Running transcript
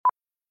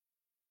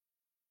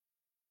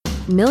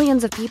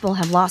Millions of people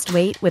have lost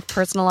weight with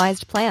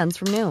personalized plans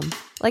from Noom.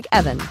 Like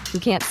Evan, who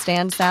can't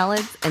stand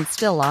salads and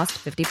still lost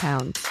 50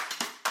 pounds.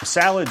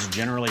 Salads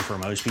generally for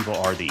most people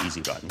are the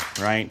easy button,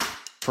 right?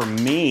 For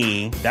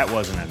me, that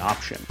wasn't an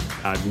option.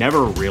 I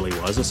never really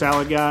was a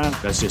salad guy.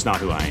 That's just not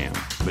who I am.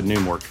 But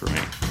Noom worked for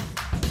me.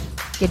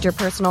 Get your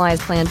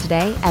personalized plan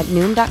today at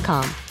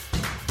Noom.com.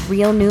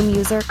 Real Noom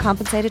user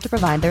compensated to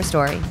provide their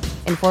story.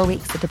 In 4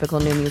 weeks, the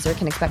typical Noom user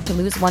can expect to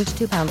lose 1 to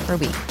 2 pounds per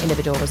week.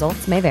 Individual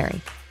results may vary.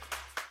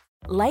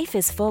 Life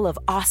is full of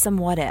awesome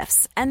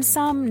what-ifs, and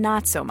some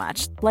not so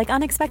much, like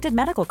unexpected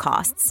medical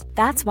costs.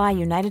 That's why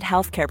United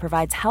Healthcare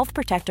provides Health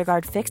Protector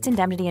Guard fixed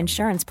indemnity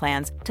insurance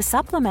plans to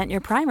supplement your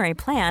primary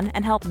plan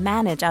and help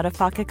manage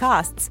out-of-pocket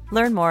costs.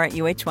 Learn more at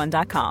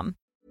uh1.com.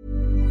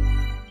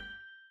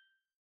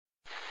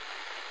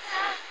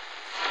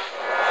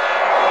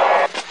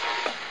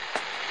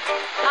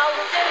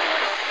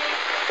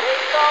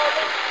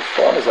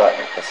 What is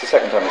that? That's the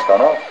second time it's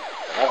gone off.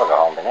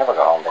 They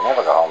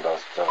never go home,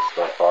 those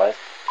boys.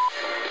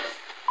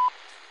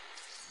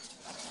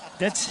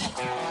 That's...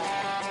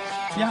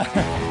 Yeah,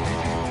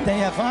 they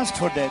have asked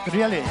for that,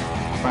 really.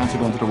 France are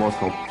going to the World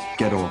Cup.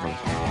 Get over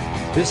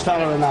it. This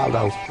fella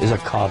Ronaldo is a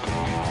cod.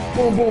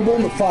 Boom, boom,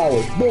 boom,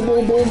 foul. Boom,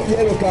 boom, boom,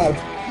 yellow card.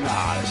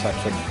 Nah, it's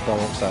actually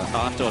bollocks that.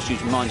 I have to ask you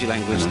to mind your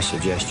language. And I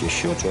suggest you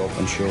shut up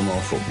and show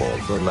more football.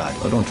 Good lad.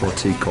 I don't throw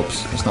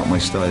teacups. It's not my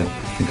style.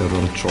 I think I'd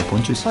rather throw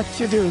punches. What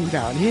you doing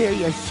down here,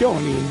 you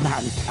shawny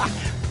man?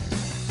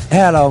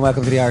 Hello and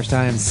welcome to the Irish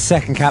Times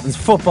Second Captain's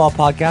Football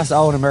Podcast.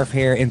 Owen and Murph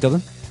here in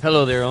Dublin.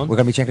 Hello there, Owen. We're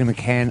going to be checking in with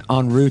Ken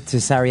en route to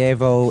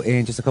Sarajevo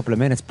in just a couple of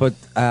minutes, but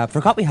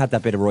forgot we had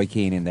that bit of Roy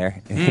Keane in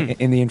there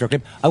in the intro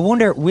clip. I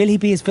wonder, will he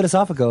be as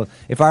philosophical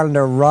if Ireland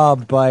are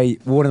robbed by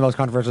one of the most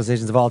controversial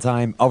decisions of all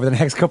time over the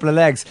next couple of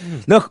legs?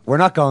 Look, we're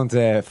not going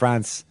to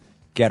France.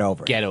 Get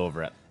over it. Get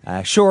over it.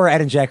 Sure,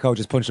 Edin Dzeko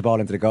just punched the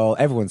ball into the goal.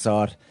 Everyone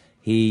saw it.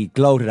 He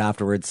gloated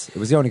afterwards. It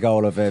was the only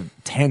goal of a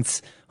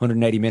tense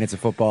 180 minutes of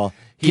football.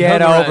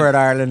 Get over it,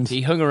 Ireland.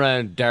 He hung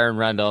around Darren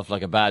Randolph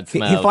like a bad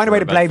smell. He'll find a way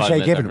to blame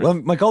Shay Given. Well,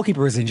 my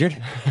goalkeeper was injured.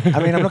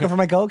 I mean, I'm looking for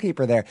my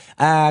goalkeeper there.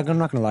 I'm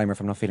not going to lie, Murph,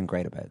 I'm not feeling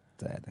great about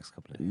the next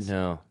couple of days.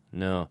 No.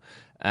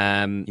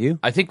 You?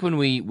 I think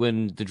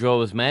when the draw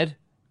was made,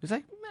 it was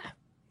like,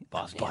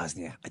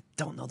 Bosnia. I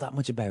don't know that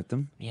much about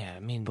them. Yeah, I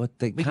mean, but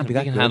they we can't can, be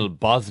that we can good. handle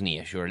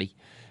Bosnia, surely.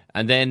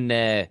 And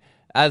then,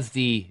 as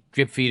the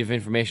drip feed of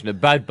information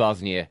about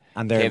Bosnia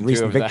and their came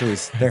recent through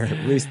victories, their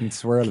recent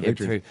swirl of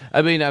victories.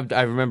 I mean,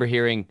 I remember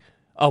hearing,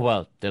 oh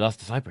well, they lost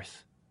to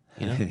Cyprus.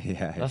 You know,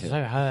 yeah.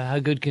 How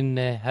good can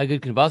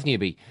Bosnia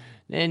be?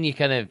 Then you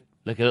kind of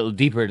look a little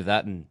deeper to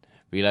that and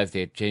realise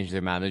they had changed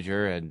their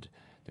manager, and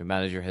their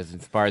manager has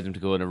inspired them to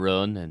go on a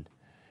run. And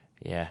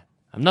yeah,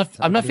 I'm not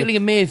feeling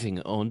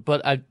amazing, Owen,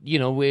 but hope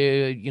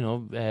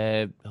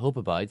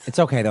abides. It's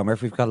okay though,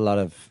 Murph. We've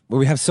got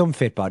we have some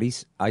fit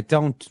bodies.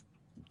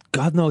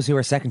 God knows who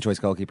our second choice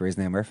goalkeeper is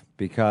now, Murph,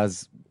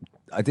 because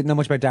I didn't know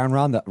much about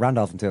Darren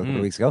Randolph until a couple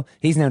of weeks ago.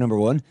 He's now number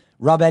one.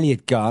 Rob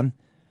Elliott gone.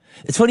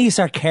 It's funny you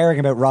start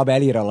caring about Rob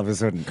Elliott all of a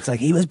sudden. It's like,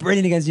 he was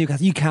brilliant against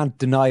Newcastle. You can't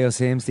deny us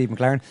him, Steve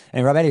McLaren.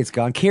 And Rob Elliott's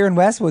gone. Kieran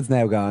Westwood's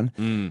now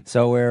gone.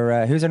 So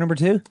we're who's our number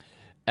two?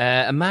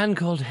 A man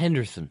called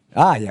Henderson.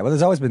 Ah, yeah. Well,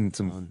 there's always been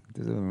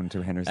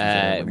two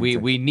Hendersons.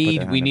 We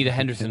need a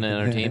Henderson in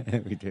our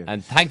team. We do.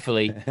 And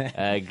thankfully,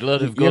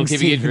 glut of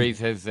goalkeeping injuries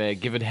has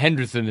given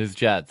Henderson his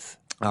chance.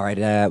 All right.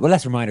 Well,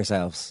 let's remind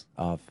ourselves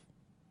of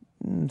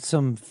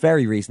some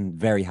very recent,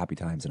 very happy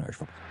times in Irish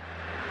football.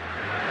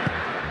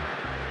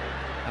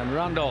 And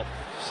Randolph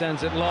sends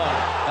it long.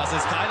 Das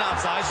ist keine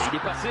Abseits. Il est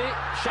passé.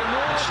 Shane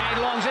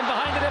Long's in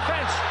behind the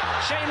defense.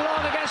 Shane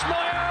Long against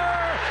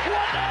Moyer.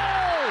 1-0.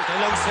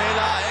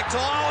 Stellungsfehler,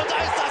 Hector. Und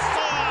da ist das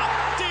Tor.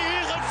 Die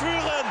Iren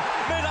führen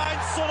mit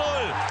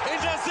 1-0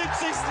 in der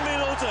 70.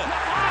 Minute.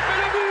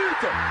 Le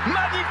but.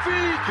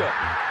 Magnifique.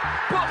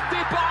 Porté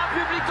par un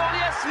public en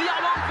liesse,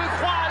 l'Irlande peut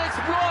croire à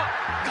l'exploit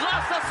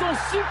grâce à son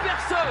super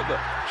sub,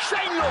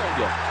 Shane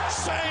Long.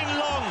 Shane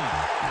Long.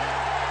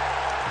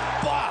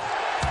 Bah.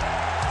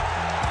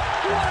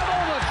 What a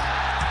moment!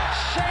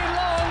 Shane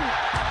Long,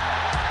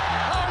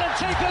 Ireland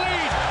take the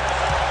lead.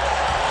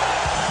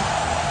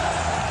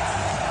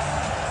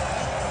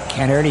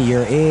 Ken Early,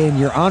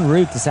 you're en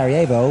route to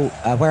Sarajevo.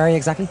 Where are you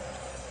exactly?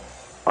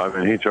 I'm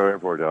in Heathrow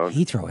Airport, Down.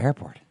 Heathrow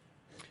Airport.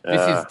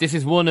 This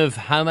is one of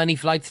how many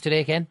flights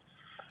today, Ken?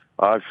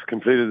 I've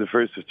completed the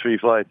first of 3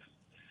 flights.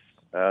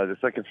 The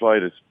second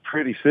flight is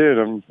pretty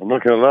soon. I'm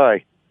not going to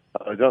lie.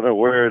 I don't know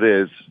where it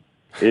is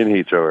in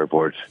Heathrow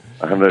Airport.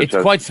 It's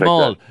quite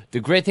small. The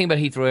great thing about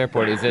Heathrow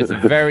Airport is that it's a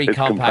very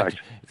compact.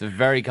 It's a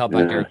very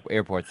compact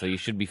airport, so you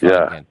should be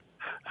fine, Ken.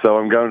 So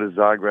I'm going to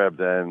Zagreb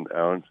then,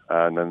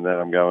 and then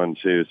I'm going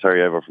to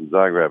Sarajevo from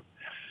Zagreb.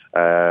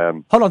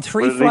 Hold on,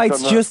 3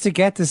 flights just to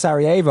get to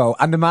Sarajevo,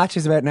 and the match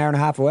is about an hour and a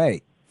half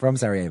away from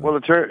Sarajevo. Well,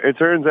 it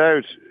turns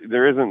out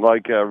there isn't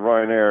like a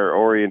Ryanair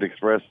Orient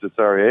Express to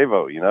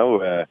Sarajevo, you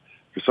know.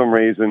 For some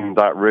reason,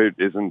 that route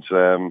isn't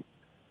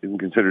isn't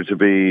considered to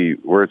be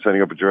worth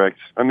setting up a direct.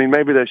 I mean,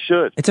 maybe they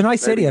should. It's a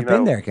nice Maybe, city. I've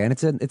been there, Ken.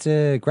 It's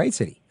a great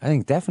city. I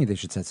think definitely they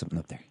should set something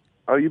up there.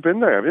 Oh, you've been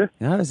there, have you?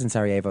 Yeah, I was in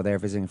Sarajevo there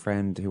visiting a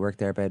friend who worked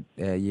there about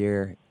a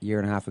year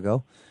and a half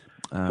ago.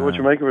 So what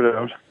you make of it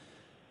out?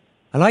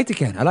 I liked it,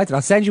 Ken. I liked it.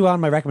 I'll send you on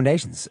my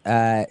recommendations.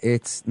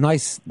 It's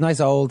nice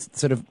old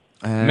sort of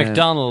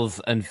McDonald's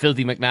and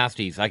filthy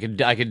McNasties.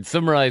 I could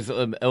summarise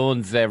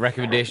Owen's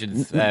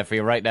recommendations for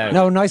you right now.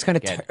 No, nice kind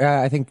of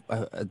I think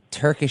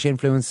Turkish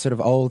influence, sort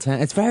of old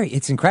town.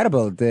 It's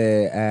incredible.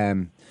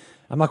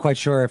 I'm not quite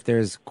sure if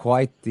there's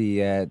quite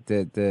the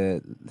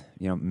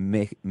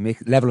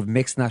level of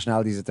mixed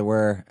nationalities that there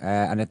were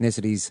and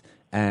ethnicities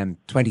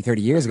 20,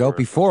 30 years ago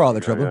before all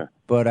the trouble. Yeah.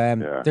 But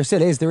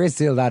there is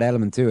still that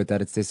element to it,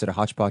 that it's this sort of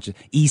hodgepodge.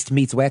 East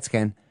meets West,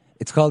 Ken.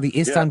 It's called the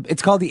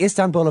It's called the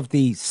Istanbul of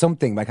the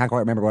something. But I can't quite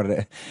remember what it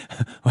is.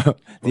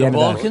 The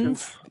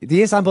Balkans.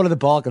 The Istanbul of the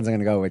Balkans. I'm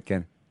going to go with,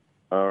 Ken.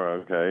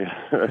 Oh, okay.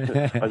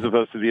 As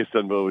opposed to the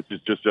Istanbul, which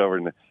is just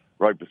over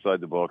right beside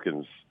the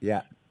Balkans.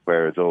 Yeah,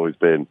 where it's always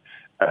been.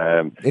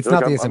 It's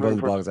not the Istanbul of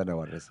the Balkans. I know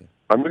what it is. Yeah.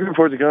 I'm looking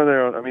forward to going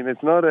there. I mean,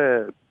 it's not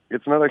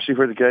actually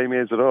where the game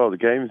is at all. The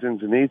game's in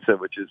Zenica,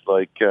 which is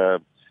like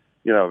about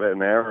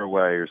an hour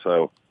away or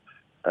so.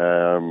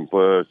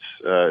 But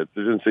there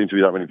doesn't seem to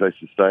be that many places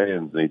to stay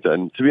in Zenica.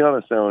 And to be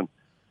honest, Alan,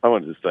 I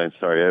wanted to stay in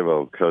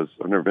Sarajevo because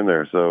I've never been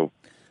there. So,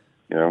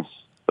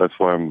 that's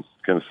why I'm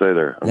going to stay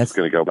there. I'm just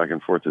going to go back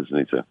and forth to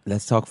Zenica.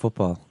 Let's talk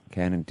football,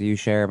 Ken. And do you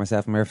share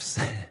myself and Murph's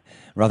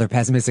rather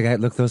pessimistic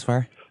outlook thus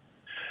far?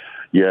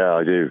 Yeah,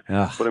 I do.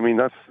 Ugh. But I mean,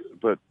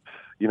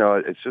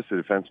 it's just a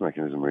defense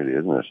mechanism, really,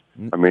 isn't it?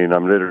 I mean,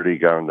 I'm literally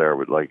going there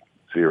with like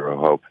zero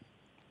hope,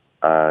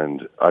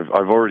 and I've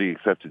already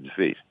accepted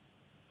defeat.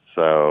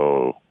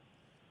 So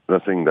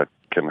nothing that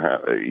can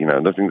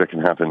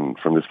happen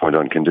from this point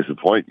on can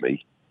disappoint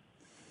me.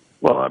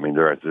 Well, I mean,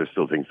 there's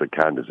still things that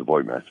can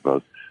disappoint me, I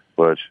suppose.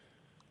 But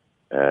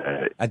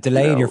a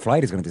delay in your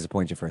flight is going to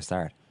disappoint you for a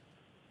start.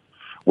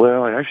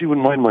 Well, I actually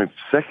wouldn't mind my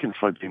second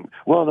flight being...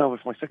 Well, no,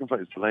 if my second flight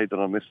is delayed, then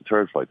I'll miss the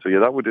third flight. So, yeah,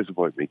 that would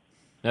disappoint me.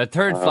 Now,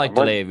 third flight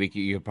delay,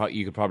 you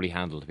could probably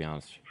handle, to be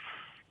honest.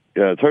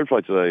 Yeah, third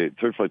flight delay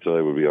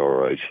would be all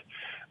right.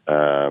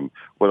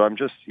 But I'm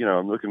just,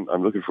 I'm looking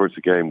forward to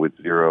the game with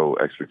zero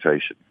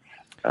expectation.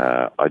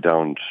 I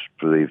don't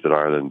believe that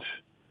Ireland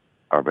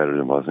are better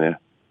than Bosnia.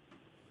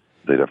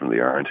 They definitely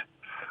aren't.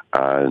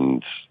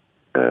 And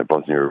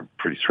Bosnia are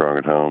pretty strong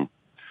at home.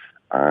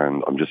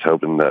 And I'm just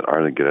hoping that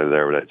Ireland get out of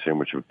there without too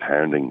much of a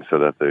pounding, so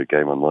that the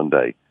game on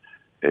Monday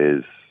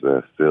is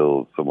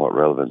still somewhat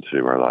relevant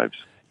to our lives.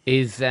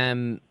 Is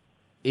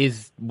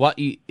what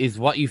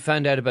you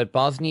found out about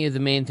Bosnia the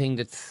main thing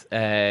that's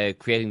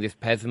creating this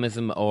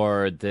pessimism,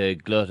 or the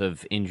glut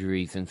of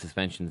injuries and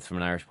suspensions from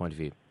an Irish point of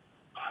view?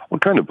 Well,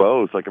 kind of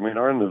both. Like, I mean,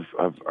 Ireland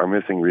are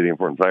missing really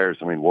important players.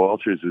 I mean,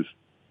 Walters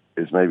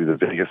is maybe the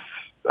biggest.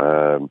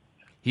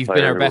 He's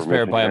been our best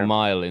player by a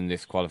mile in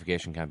this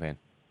qualification campaign.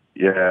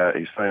 Yeah,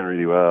 he's playing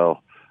really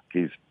well.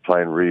 He's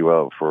playing really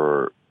well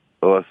for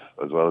us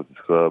as well as his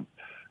club.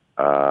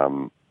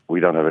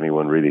 We don't have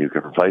anyone really who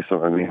can replace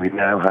him. I mean, we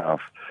now have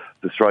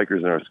the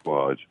strikers in our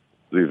squad.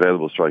 The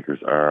available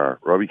strikers are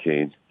Robbie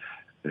Keane,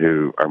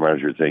 who our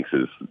manager thinks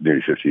is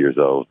nearly 50 years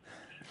old,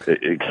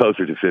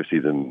 closer to 50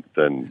 than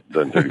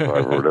 35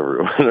 or whatever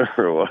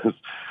it was.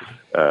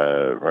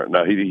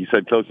 No, he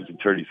said closer to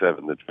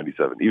 37 than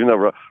 27, even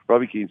though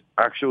Robbie Keane's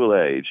actual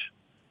age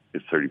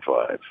is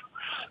 35.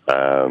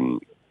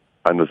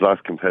 And his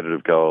last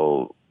competitive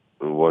goal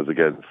was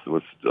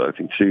I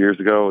think 2 years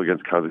ago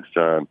against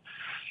Kazakhstan.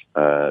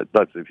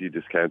 That's if you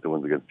discount the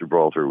ones against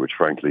Gibraltar, which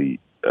frankly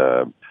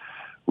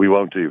we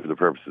won't do for the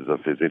purposes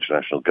of his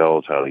international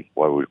goal tally.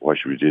 Why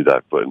should we do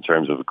that? But in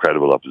terms of a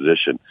credible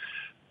opposition,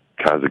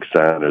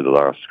 Kazakhstan are the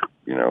last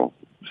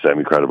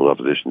semi-credible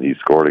opposition he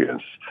scored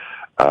against.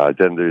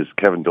 Then there's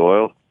Kevin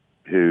Doyle,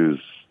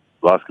 whose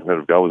last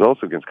competitive goal was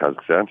also against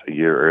Kazakhstan a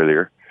year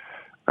earlier,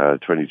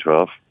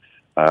 2012.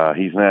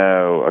 He's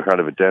now a kind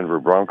of a Denver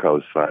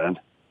Broncos fan.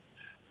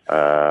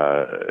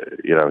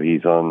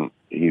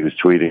 He was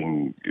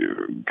tweeting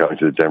going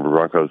to the Denver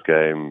Broncos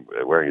game,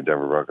 wearing a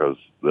Denver Broncos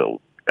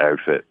little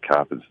outfit,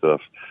 cap and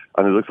stuff.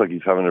 And it looks like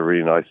he's having a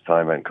really nice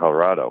time out in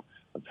Colorado.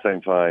 At the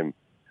same time,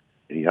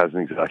 he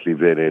hasn't exactly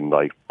been in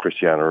like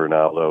Cristiano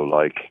Ronaldo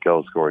like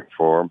goal scoring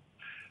form.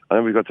 And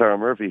then we've got Tyrone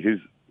Murphy,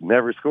 who's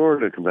never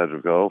scored a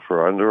competitive goal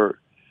for Ireland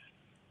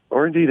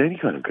or indeed any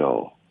kind of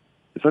goal.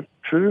 Is that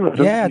true? I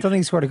don't think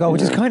he scored a goal,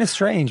 which is kind of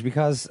strange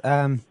because,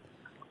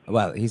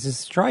 he's a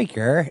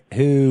striker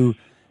who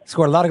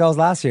scored a lot of goals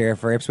last year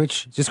for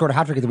Ipswich. Just scored a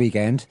hat-trick at the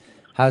weekend.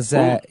 He's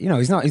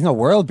no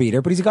world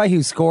beater, but he's a guy who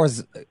is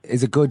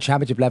a good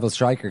championship level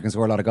striker, can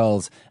score a lot of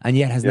goals, and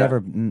yet has never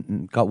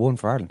got one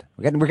for Ireland.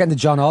 We're getting the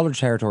John Aldridge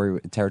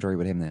territory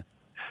with him now.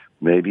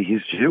 Maybe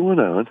he's due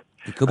one, Alan.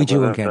 He could be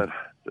due one, Ken.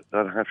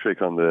 That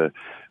hat-trick on the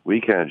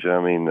weekend.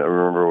 I mean, I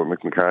remember what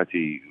Mick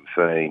McCarthy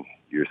saying.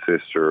 Your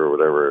sister or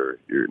whatever,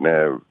 you're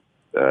now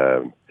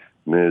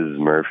Ms.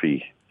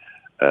 Murphy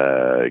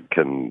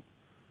can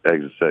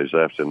exit stage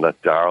left and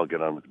let Darrell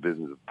get on with the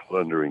business of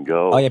blundering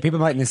goal. Oh yeah, people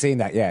mightn't have seen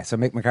that. Yeah, so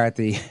Mick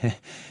McCarthy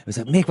was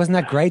like, Mick, wasn't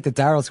that great that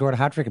Darryl scored a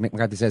hat trick? And Mick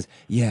McCarthy says,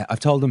 yeah, I've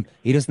told him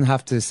he doesn't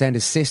have to send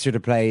his sister to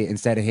play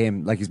instead of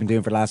him, like he's been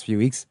doing for the last few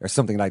weeks, or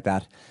something like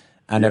that.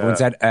 And everyone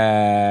said,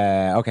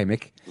 okay,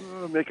 Mick.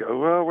 Mick,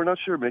 well, we're not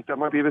sure, Mick. That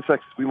might be a bit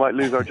sexist. We might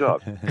lose our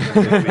job.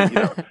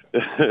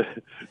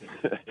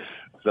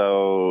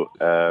 So,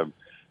 I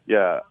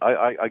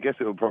guess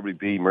it would probably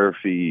be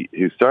Murphy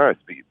who starts,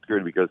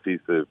 purely because he's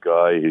the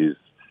guy who's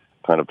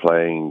kind of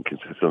playing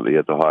consistently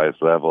at the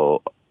highest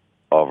level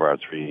of our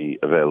three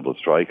available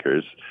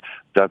strikers.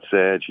 That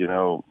said, I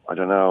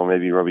don't know,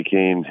 maybe Robbie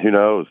Keane, who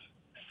knows?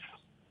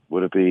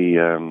 Would it be,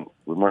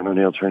 would Martin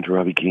O'Neill turn to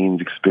Robbie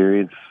Keane's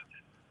experience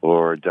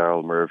or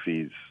Daryl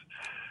Murphy's,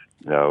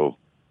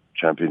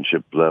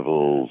 championship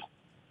level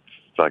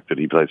fact that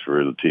he plays for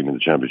a team in the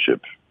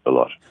championship a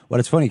lot? Well,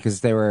 it's funny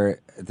because the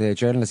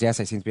journalists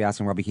yesterday seemed to be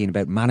asking Robbie Keane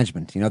about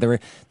management.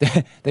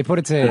 They put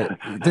it to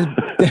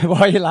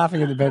why are you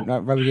laughing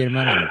about Robbie Keane and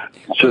management?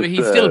 Well,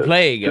 he's still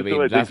playing. I mean, the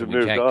way that's things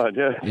what we have moved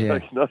checked. on. Yeah.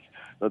 Like, not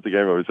the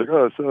game. I was like,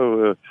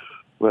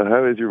 well,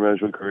 how is your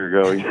management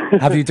career going?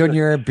 Have you done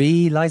your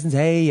B license?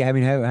 Hey, I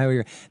mean, how are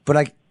you? But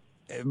like,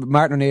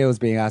 Martin O'Neill was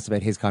being asked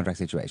about his contract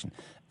situation,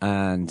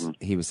 and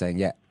he was saying,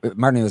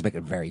 Martin O'Neill was making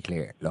it very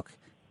clear. Look,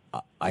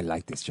 I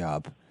like this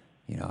job.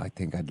 I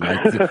think I'd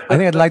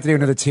like to do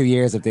another 2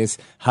 years of this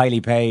highly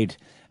paid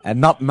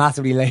and not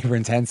massively labour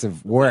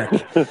intensive work,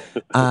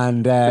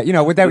 and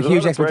without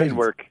huge expectations.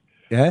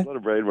 Yeah, a lot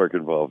of brain work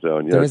involved.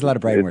 There is a lot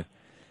of brain work.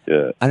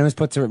 Yeah. And it was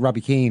put to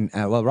Robbie Keane,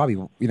 well, Robbie,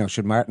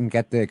 should Martin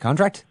get the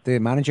contract, the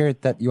manager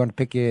that you want to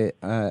pick you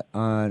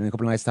on in a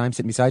couple of nights' time,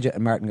 sitting beside you?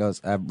 And Martin goes,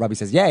 Robbie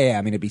says, yeah,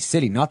 I mean, it'd be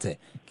silly not to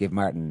give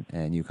Martin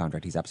a new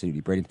contract. He's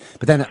absolutely brilliant.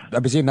 But then I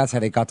presume that's how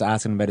they got to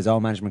ask him about his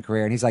own management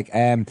career. And he's like,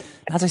 as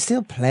I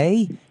still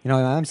play,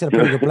 I'm still a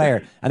pretty good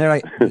player. And they're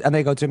like, and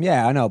they go to him,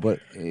 yeah, I know,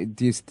 but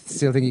do you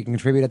still think you can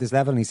contribute at this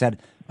level? And he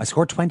said, I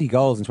scored 20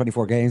 goals in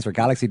 24 games for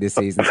Galaxy this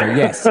season, so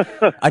yes,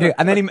 I do.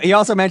 And then he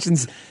also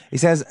mentions, he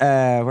says,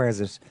 where is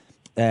it?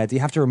 Do you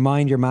have to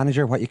remind your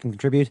manager what you can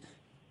contribute?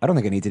 I don't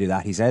think I need to do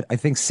that, he said. I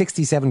think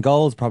 67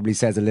 goals probably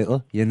says a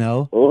little,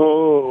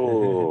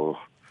 Oh,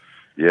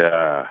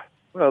 yeah.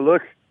 Well,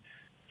 look,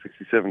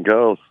 67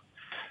 goals.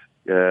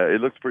 Yeah, it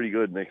looks pretty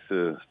good next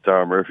to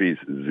Darryl Murphy's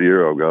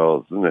 0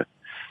 goals, doesn't it?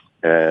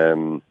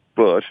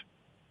 But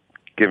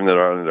given that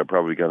Ireland are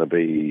probably going to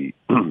be,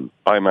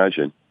 I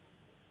imagine,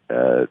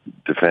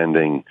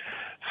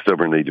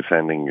 stubbornly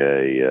defending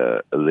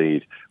a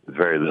lead with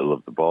very little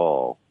of the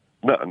ball.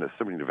 Not a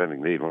stubbornly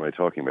defending lead. What am I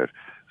talking about?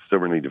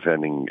 Stubbornly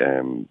defending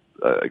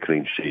a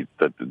clean sheet,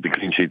 the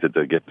clean sheet that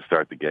they get to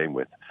start the game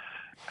with.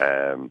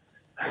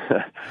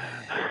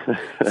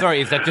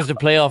 Sorry, is that just a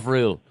playoff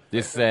rule?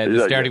 This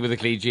starting with a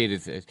clean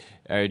sheet.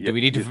 Do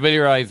we need to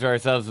familiarise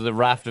ourselves with a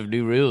raft of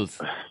new rules?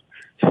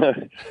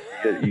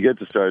 You get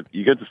to start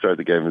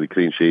the game with a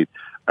clean sheet,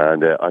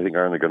 and I think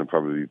Ireland are going to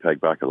probably be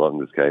pegged back a lot in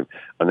this game.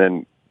 And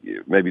then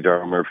maybe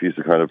Darryl Murphy is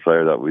the kind of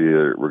player that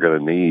we're going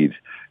to need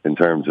in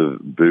terms of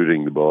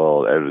booting the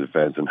ball out of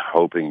defence and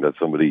hoping that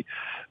somebody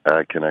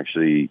can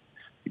actually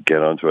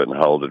get onto it and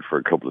hold it for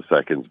a couple of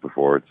seconds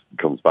before it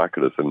comes back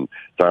at us. And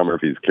Darryl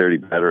Murphy is clearly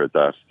better at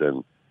that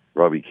than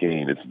Robbie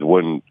Keane. It's the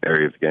one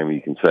area of the game where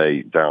you can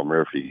say Darryl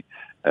Murphy,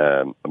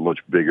 a much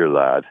bigger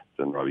lad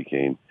than Robbie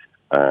Keane,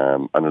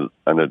 and a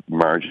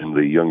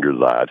marginally younger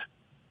lad,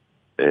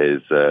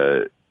 is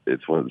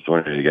it's one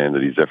of the game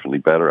that he's definitely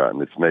better at,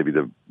 and it's maybe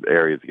the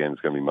area of the game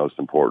that's going to be most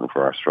important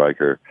for our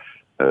striker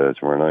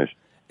tomorrow night.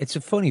 It's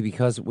funny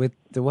because with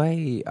the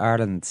way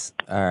Ireland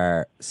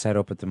are set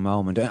up at the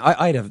moment,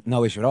 I'd have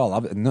no issue at all.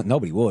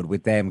 Nobody would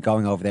with them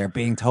going over there,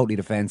 being totally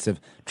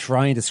defensive,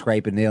 trying to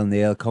scrape a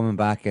 0-0, coming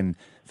back and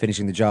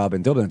finishing the job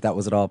in Dublin if that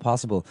was at all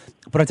possible.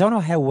 But I don't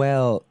know how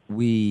well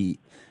we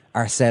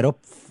are set up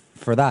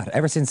for that.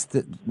 Ever since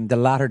the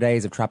latter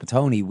days of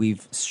Trapattoni,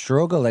 we've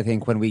struggled, I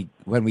think, when we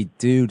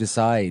do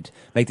decide,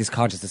 make this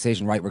conscious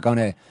decision, right, we're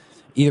going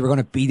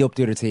to beat up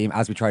the other team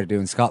as we try to do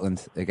in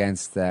Scotland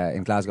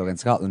in Glasgow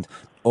against Scotland,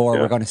 or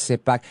we're going to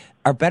sit back.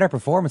 Our better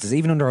performances,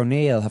 even under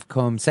O'Neill, have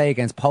come, say,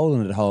 against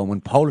Poland at home,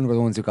 when Poland were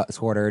the ones who got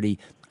scored early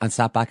and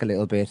sat back a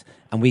little bit,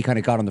 and we kind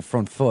of got on the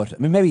front foot. I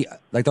mean, maybe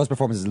like those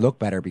performances look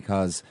better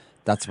because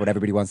that's what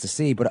everybody wants to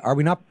see, but are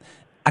we not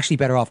actually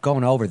better off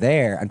going over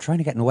there and trying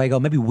to get an away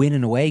goal, maybe win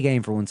an away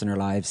game for once in our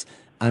lives,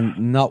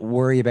 and not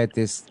worry about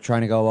this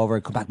trying to go over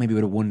and come back maybe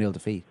with a 1-0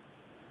 defeat?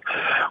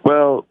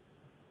 Well,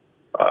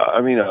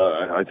 I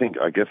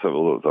guess that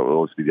will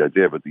always be the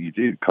idea, but you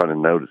do kind of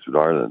notice with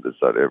Ireland is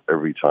that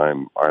every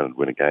time Ireland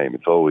win a game,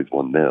 it's always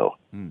 1-0.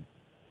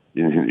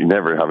 You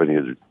never have any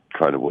other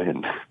kind of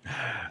win.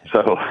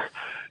 So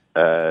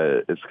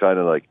it's kind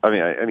of like,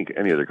 any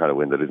other kind of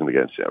win that isn't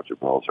against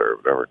Gibraltar or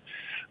whatever.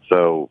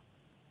 So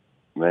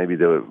maybe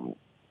the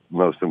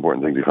most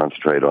important thing to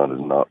concentrate on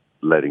is not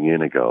letting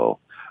in a goal.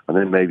 And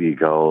then maybe a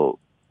goal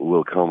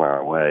will come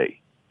our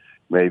way.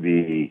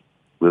 Maybe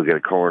we'll get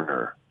a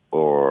corner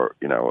or,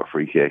 a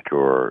free kick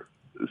or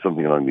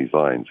something along these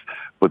lines.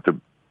 But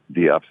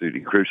the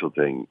absolutely crucial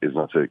thing is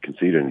not to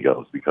concede any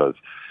goals, because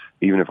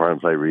even if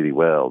Ireland play really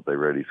well, they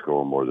rarely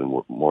score more than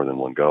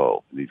one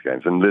goal in these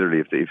games. And literally,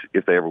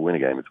 if they ever win a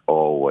game, it's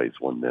always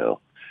 1-0.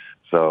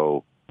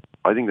 So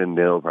I think the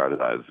nil part of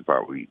that is the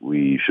part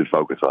we should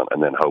focus on,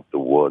 and then hope the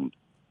one,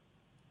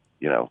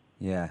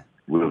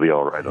 will be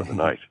all right on the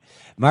night.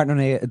 Martin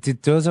O'Neill,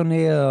 does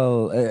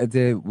O'Neill,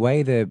 the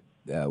way the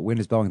wind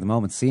is blowing at the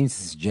moment, seems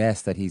to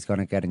suggest that he's going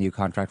to get a new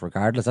contract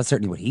regardless. That's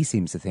certainly what he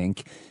seems to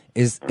think.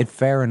 Is it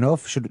fair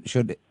enough?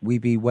 Should we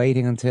be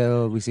waiting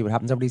until we see what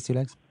happens over these 2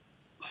 legs?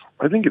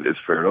 I think it is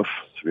fair enough,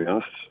 to be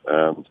honest.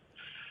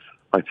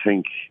 I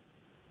think,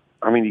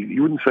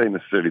 you wouldn't say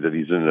necessarily that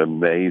he's done an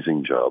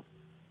amazing job,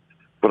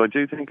 but I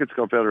do think it's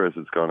got better as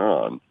it's gone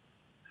on.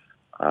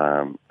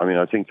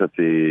 I think that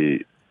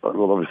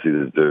obviously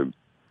the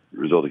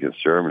result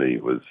against Germany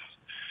was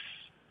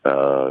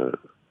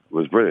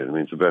brilliant.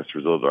 It's the best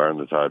result Ireland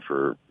has had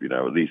for,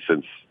 at least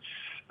since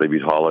they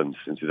beat Holland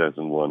in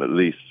 2001, at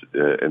least,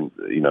 in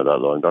that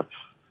long.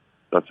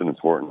 That's an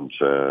important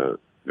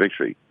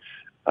victory.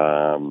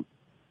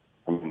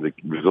 The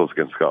results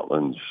against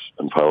Scotland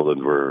and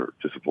Poland were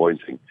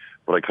disappointing,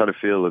 but I kind of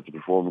feel that the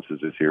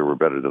performances this year were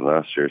better than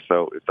last year.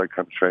 So if that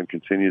kind of trend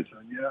continues,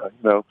 and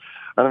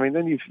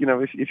then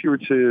if you were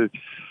to,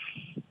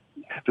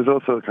 there's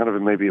also kind of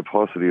maybe a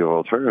paucity of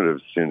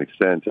alternatives to an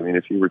extent.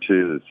 If you were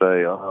to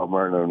say, "Oh,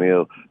 Martin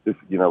O'Neill,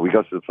 we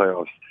got to the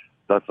playoffs,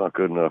 that's not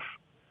good enough,"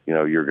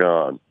 you're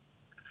gone.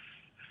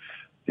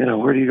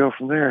 Where do you go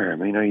from there?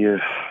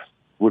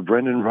 Would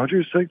Brendan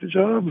Rodgers take the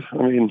job?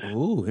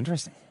 Ooh,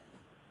 interesting.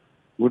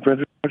 Would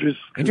Brendan Rodgers?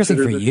 Interesting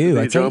for you.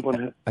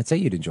 I'd say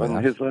you'd enjoy that.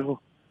 On his level,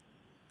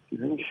 do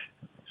you think?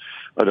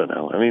 I don't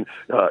know.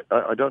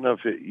 I don't know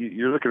if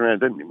you're looking around.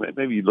 Then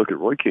maybe you look at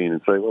Roy Keane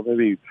and say, well,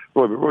 maybe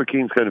Roy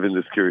Keane's kind of in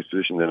this curious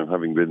position then of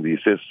having been the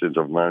assistant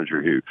of a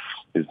manager who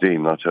is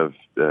deemed not to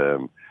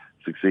have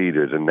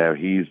succeeded, and now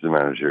he's the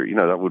manager.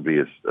 That would be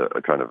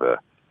a kind of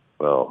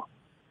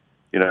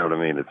you know what I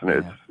mean?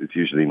 It's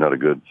usually not a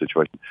good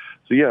situation.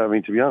 So yeah,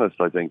 to be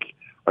honest, I think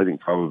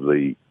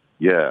probably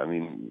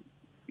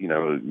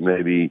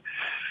maybe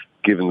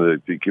given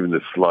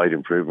the slight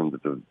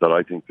improvement that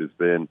I think there's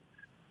been,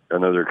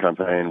 another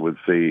campaign would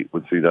see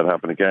that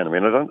happen again.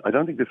 I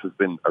don't think this has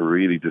been a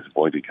really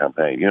disappointing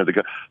campaign.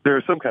 There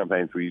are some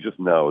campaigns where you just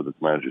know that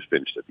the manager's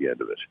finished at the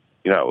end of it.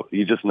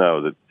 You just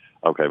know that,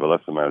 okay, well,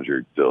 that's the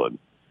manager done.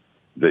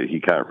 That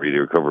he can't really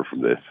recover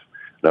from this.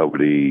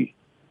 Nobody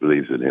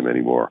believes in him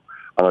anymore.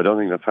 And I don't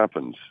think that's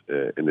happened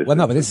in this. Well,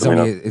 no, but this is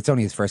it's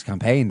only his first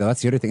campaign, though.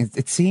 That's the other thing.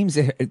 It seems,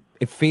 it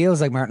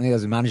feels like Martin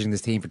O'Neill's been managing this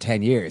team for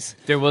 10 years.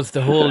 There was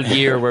the whole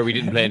year where we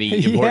didn't play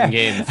any important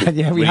games.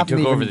 And we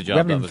took over the job. We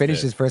haven't even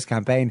finished his first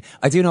campaign.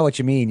 I do know what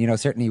you mean.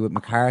 Certainly with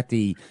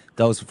McCarthy,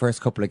 those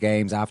first couple of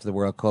games after the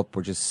World Cup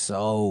were just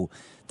so...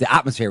 The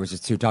atmosphere was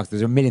just too toxic.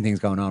 There's a million things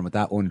going on with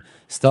that one.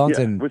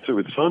 Staunton... Yeah,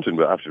 with Staunton,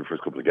 but after the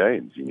first couple of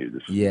games, you knew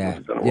this was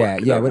going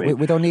to work.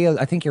 With O'Neill,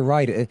 I think you're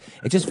right. It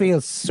just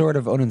feels sort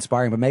of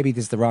uninspiring, but maybe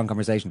this is the wrong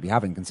conversation to be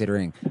having,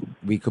 considering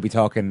we could be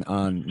talking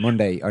on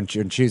Monday, on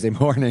Tuesday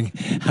morning,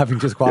 having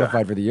just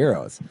qualified for the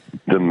Euros.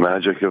 The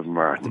magic of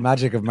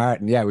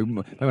Martin. Yeah, we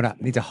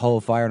need to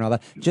hold fire and all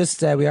that.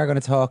 Just, we are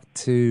going to talk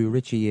to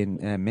Richie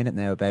in a minute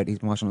now about, he's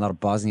been watching a lot of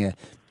Bosnia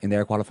in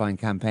their qualifying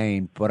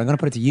campaign, but I'm going to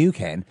put it to you,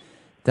 Ken,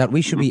 that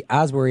we should be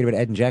as worried about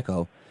Edin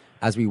Dzeko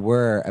as we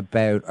were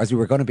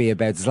going to be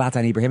about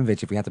Zlatan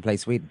Ibrahimovic if we had to play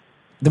Sweden.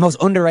 The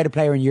most underrated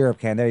player in Europe,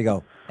 Ken. There you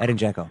go, Edin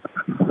Dzeko.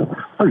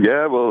 Oh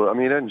yeah, well,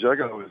 Edin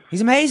Dzeko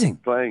he's amazing.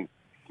 Playing.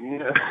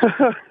 Yeah.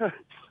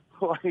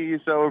 Why are you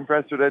so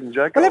impressed with Edin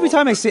Dzeko? Well, every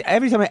time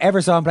I ever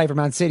saw him play for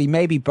Man City,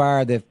 maybe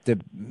bar the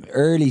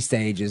early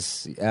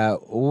stages,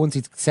 once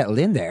he settled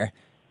in there,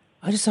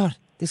 I just thought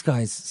this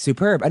guy's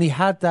superb, and he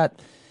had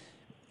that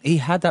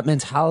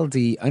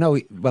mentality. I know,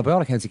 by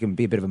all accounts, he can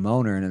be a bit of a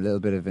moaner and a little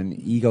bit of an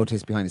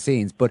egotist behind the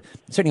scenes, but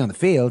certainly on the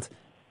field,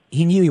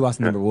 he knew he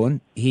wasn't number one.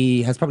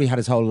 He has probably had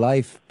his whole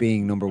life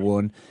being number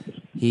one.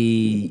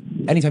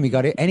 Anytime he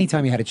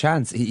had a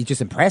chance, he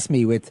just impressed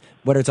me with,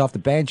 whether it's off the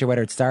bench or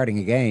whether it's starting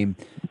a game,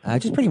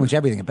 just pretty much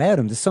everything about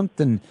him. There's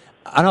something...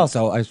 And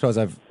also, I suppose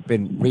I've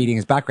been reading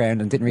his background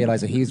and didn't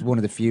realise that he's one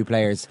of the few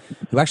players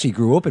who actually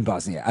grew up in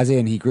Bosnia. As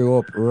in, he grew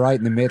up right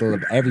in the middle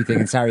of everything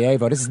in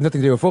Sarajevo. This has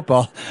nothing to do with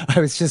football. I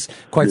was just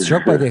quite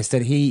struck by this,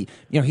 that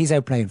he's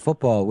out playing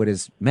football with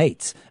his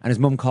mates, and his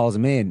mum calls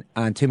him in,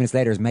 and 2 minutes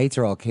later his mates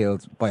are all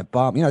killed by a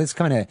bomb. This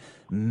kind of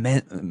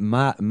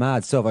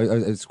mad stuff. I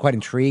was quite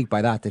intrigued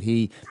by that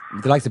the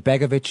likes of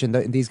Begovic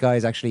and these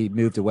guys actually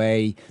moved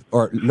away,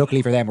 or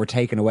luckily for them were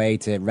taken away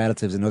to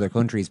relatives in other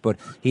countries, but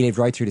he lived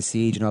right through the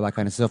siege and all that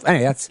kind of stuff.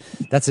 Anyway,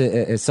 that's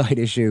a side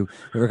issue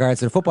with regards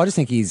to the football. I just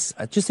think he was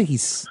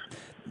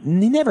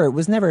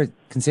never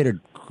considered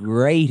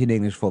great in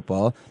English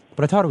football,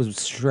 but I thought it was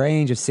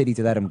strange of City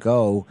to let him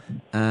go,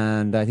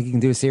 and I think he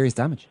can do serious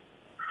damage.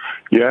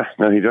 Yeah,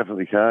 no, he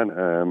definitely can.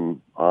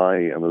 I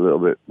am a little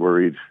bit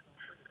worried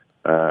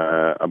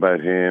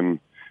about him.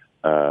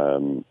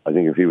 I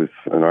think if he was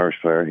an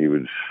Irish player, he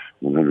would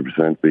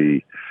 100%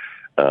 be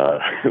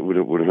would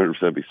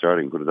 100% be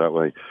starting, put it that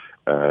way,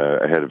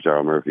 ahead of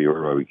Darryl Murphy or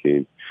Robbie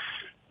Keane.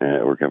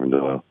 or Kevin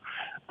Doyle.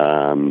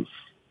 But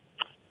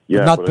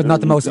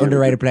not the most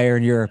underrated player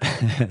in Europe.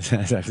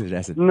 As I've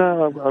suggested.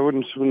 No, I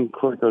wouldn't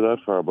quite go that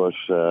far. But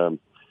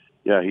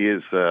he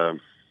is.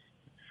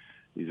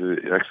 He's an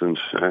excellent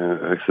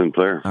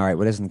player. All right.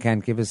 Well, listen, Ken,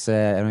 give us.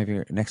 I don't know if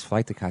your next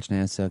flight to catch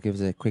now, so give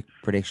us a quick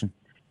prediction.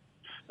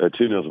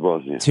 2-0 to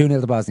Bosnia.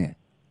 2-0 to Bosnia.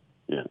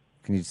 Yeah.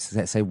 Can you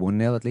say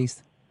 1-0 at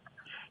least?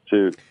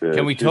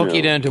 Can we talk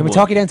you down to? Can we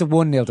talk you down to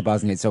 1-0 to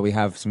Bosnia so we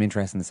have some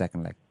interest in the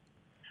second leg?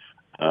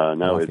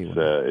 No, it's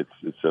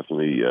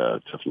definitely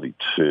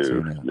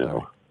 2-0. No.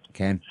 Right.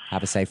 Ken,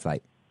 have a safe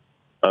flight.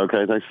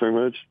 Okay, thanks very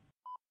much.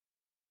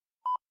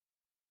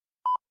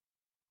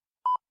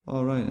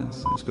 All right,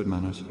 that's good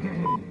manners. A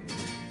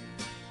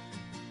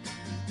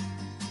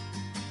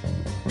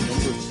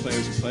number of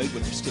players have played,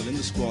 but they're still in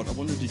the squad. I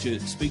wonder, did you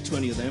speak to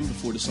any of them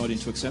before deciding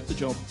to accept the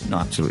job? No,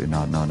 absolutely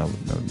not. No,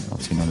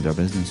 obviously none of their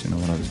business. You know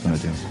what I was going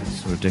to do.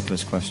 It's a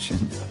ridiculous question.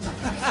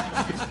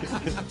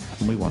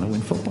 We want to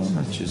win football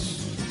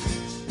matches.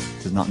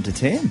 There's nothing to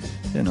tame,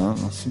 you know,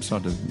 some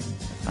sort of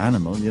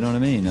animal, you know what I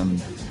mean?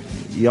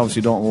 You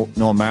obviously don't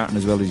know Martin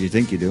as well as you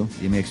think you do.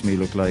 He makes me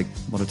look like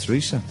Mother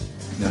Teresa.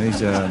 You know,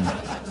 he's,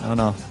 I don't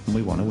know,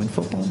 we want to win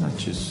football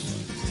matches.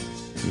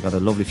 We've had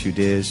a lovely few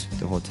days.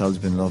 The hotel's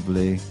been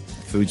lovely.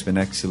 The food's been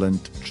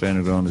excellent.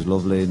 Training ground is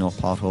lovely, no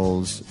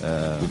potholes.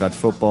 We've had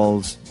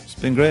footballs. It's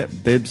been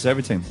great. Bibs,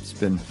 everything. It's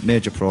been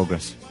major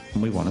progress.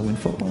 And we want to win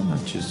football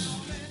matches.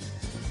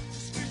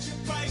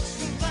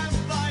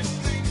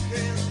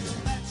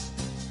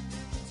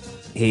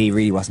 He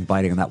really wasn't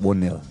biting on that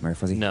 1-0,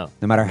 Murph, was he? No.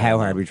 No matter how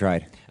hard we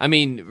tried. I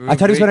mean, I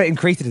thought he was going to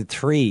increase it to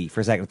 3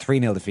 for a second,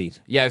 3-0 defeat.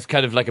 Yeah, it's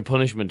kind of like a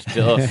punishment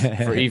to us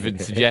for even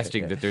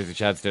suggesting that there's a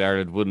chance that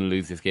Ireland wouldn't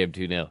lose this game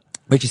 2-0.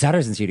 Richie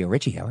Satter's in studio.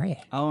 Richie, how are you?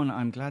 Owen,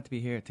 I'm glad to be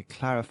here to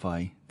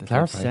clarify that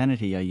the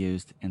obscenity I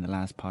used in the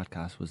last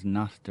podcast was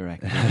not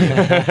directed.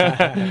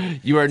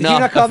 You are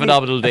not a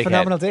phenomenal dickhead. A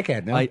phenomenal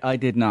dickhead, no? I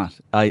did not.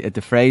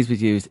 The phrase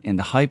was used in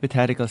the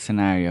hypothetical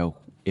scenario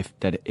if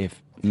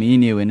me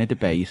and you in a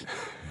debate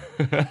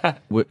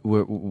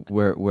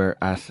we're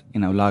at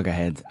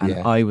loggerheads, and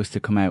I was to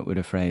come out with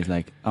a phrase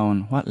like,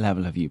 Owen, what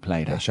level have you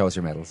played at? Show us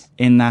your medals.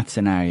 In that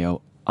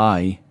scenario,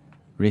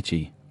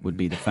 Richie, would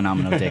be the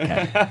phenomenal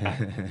dickhead.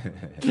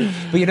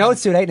 But you know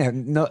it's too late now.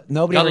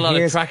 Nobody got ever a lot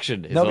hears. Of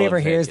traction Nobody ever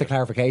hears the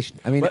clarification.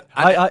 I mean,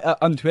 I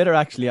on Twitter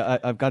actually,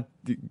 I've got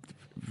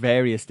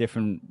various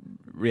different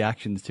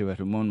reactions to it,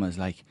 and one was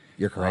like,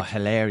 "You're correct,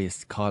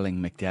 hilarious calling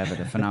McDevitt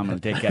a phenomenal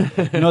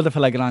dickhead." Another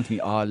fella got on to me,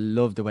 I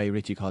love the way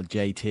Richie called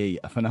JT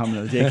a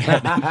phenomenal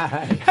dickhead.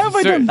 How have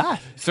I done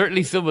that?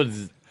 Certainly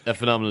someone's a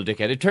phenomenal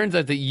dickhead. It turns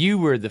out that you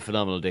were the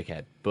phenomenal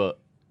dickhead, but...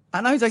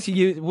 And I was actually...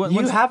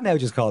 You have now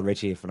just called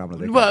Richie a phenomenal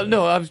dickhead. Well,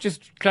 no, I was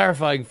just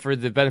clarifying for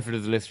the benefit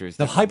of the listeners.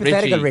 The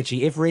hypothetical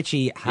Richie, if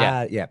Richie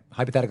had... Yeah,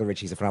 hypothetical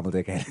Richie's a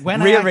phenomenal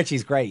dickhead.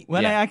 Richie's great.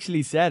 When I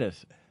actually said it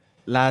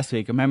last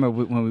week, I remember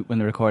when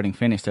the recording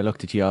finished, I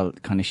looked at you all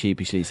kind of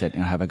sheepishly, said,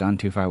 have I gone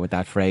too far with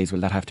that phrase? Will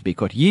that have to be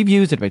cut? You've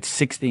used it about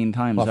 16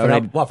 times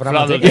already.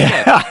 Phenomenal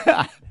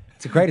dickhead?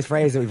 It's the greatest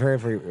phrase that we've heard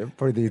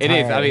for the entire... It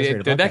is. I mean,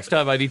 the podcast. next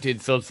time I need to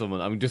insult someone,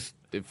 I'm just...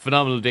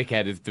 Phenomenal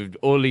dickhead is the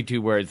only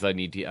 2 words I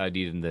need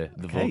in the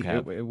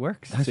vocab. It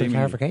works. Thanks for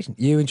clarification.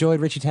 You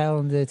enjoyed Richie Tell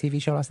on the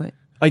TV show last night?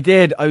 I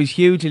did. I was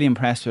hugely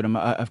impressed with him.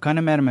 I've kind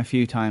of met him a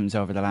few times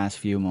over the last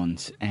few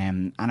months,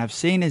 and I've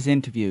seen his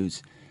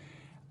interviews,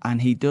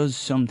 and he does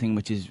something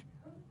which is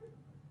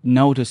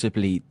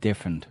noticeably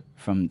different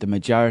from the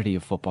majority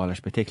of footballers,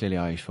 particularly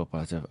Irish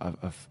footballers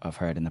I've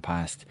heard in the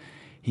past.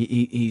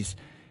 He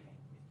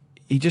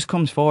just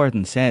comes forward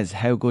and says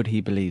how good he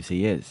believes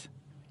he is.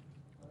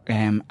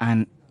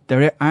 And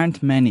there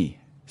aren't many,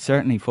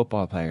 certainly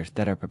football players,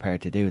 that are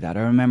prepared to do that.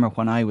 I remember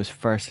when I was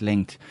first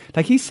linked,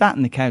 like he sat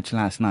on the couch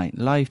last night,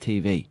 live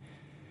TV,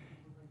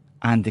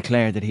 and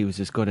declared that he was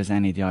as good as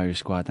any of the Irish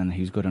squad and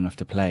he was good enough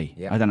to play.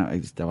 Yeah. I don't know,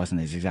 that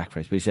wasn't his exact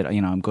phrase, but he said,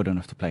 I'm good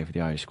enough to play for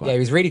the Irish squad. Yeah, he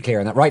was really clear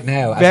on that right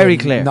now. Very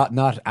clear.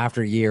 Not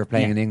after a year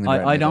playing in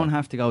England. I don't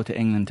have to go to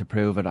England to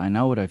prove it. I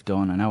know what I've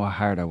done. I know how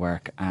hard I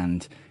work,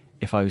 and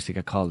if I was to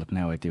get called up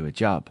now, I'd do a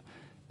job.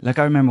 Like,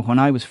 I remember when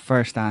I was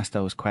first asked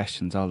those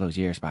questions all those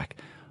years back,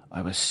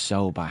 I was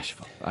so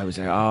bashful. I was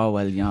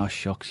like,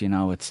 shucks,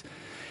 it's...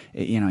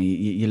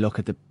 You look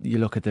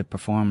at the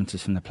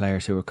performances from the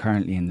players who are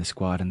currently in the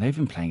squad, and they've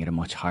been playing at a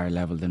much higher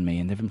level than me,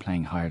 and they've been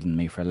playing higher than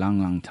me for a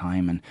long, long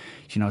time. And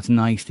it's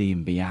nice to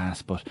even be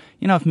asked. But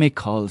if Mick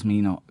calls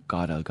me,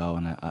 God, I'll go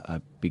and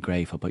I'll be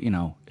grateful. But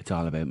it's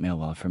all about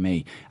Millwall for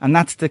me, and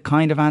that's the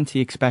kind of answer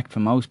you expect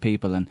from most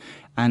people.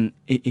 And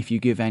if you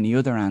give any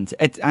other answer,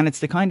 it's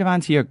the kind of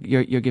answer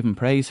you're given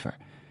praise for,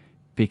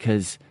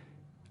 because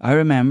I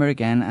remember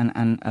again,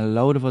 and a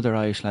load of other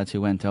Irish lads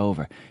who went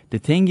over, the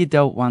thing you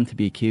don't want to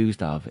be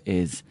accused of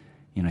is,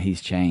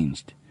 he's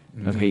changed.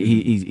 Mm-hmm.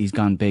 He's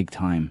gone big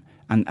time.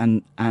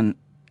 And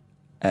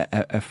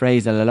a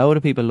phrase that a load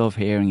of people love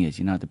hearing is,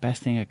 the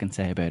best thing I can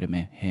say about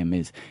him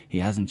is he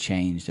hasn't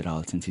changed at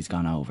all since he's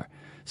gone over.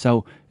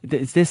 So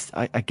it's this,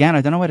 again,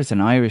 I don't know whether it's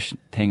an Irish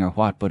thing or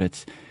what, but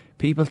it's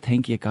people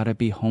think you got to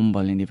be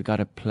humble and you've got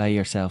to play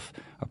yourself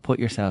or put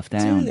yourself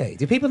down. Do they?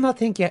 Do people not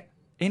think yet?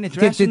 In a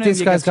dressing room,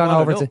 this guy's gone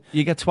over to...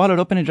 You get swallowed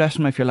up in a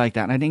dressing room if you're like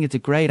that, and I think it's a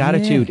great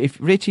attitude. If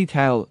Richie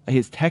Towell,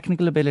 his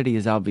technical ability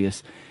is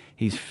obvious,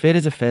 he's fit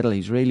as a fiddle,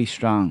 he's really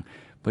strong,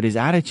 but his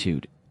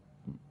attitude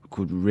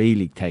could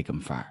really take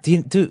him far.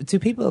 Do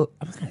people...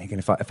 I'm thinking,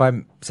 if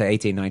I'm, say,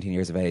 18, 19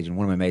 years of age and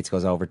one of my mates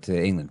goes over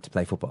to England to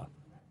play football,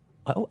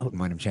 I wouldn't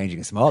mind him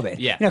changing a small bit.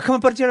 Yeah. Come on,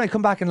 but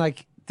come back and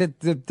like...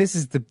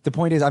 The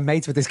point is, I'm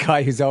mates with this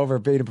guy who's over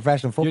being a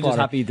professional footballer. You're just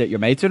happy that you're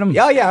mates with him?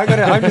 Yeah.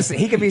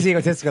 He can be as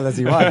egotistical as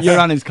he wants. You're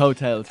on his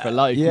coattails for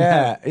life.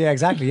 Yeah,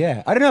 exactly.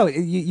 Yeah, I don't know.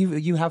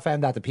 You have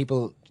found that the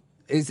people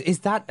is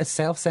that a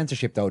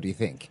self-censorship though? Do you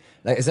think?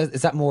 Like, is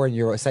that more in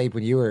your, say,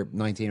 when you were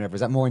 19 or whatever?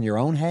 Is that more in your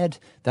own head?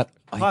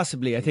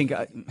 Possibly. I think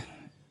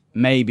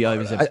maybe I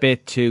was a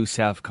bit too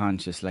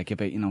self-conscious, like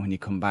about when you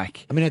come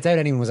back. I mean, I doubt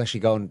anyone was actually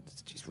going,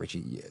 "Geez,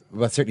 Richie,"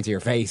 well, certainly to your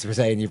face for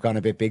saying you've gone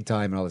a bit big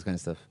time and all this kind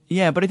of stuff.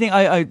 Yeah, but I think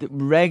I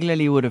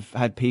regularly would have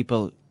had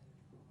people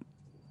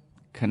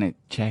kind of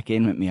check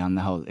in with me on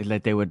the whole.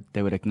 Like they would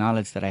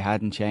acknowledge that I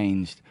hadn't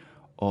changed,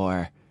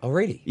 or oh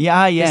really?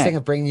 Yeah. This thing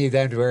of bringing you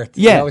down to earth.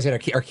 Yeah, you always said,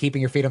 or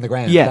keeping your feet on the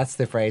ground. Yeah, that's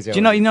the phrase. Do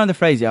you know the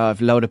phrase? Yeah,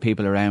 I've a load of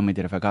people around me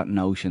that if I got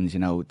notions,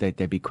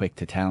 they'd be quick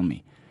to tell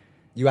me.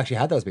 You actually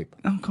had those people?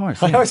 Of course.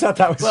 Yeah. I always thought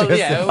that was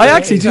I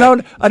actually, do you know,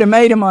 I had a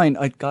mate of mine.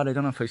 I don't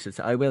know if I should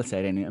say. I will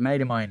say it anyway. A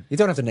mate of mine. You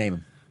don't have to name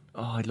him.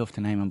 Oh, I'd love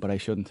to name him, but I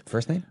shouldn't.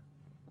 First name?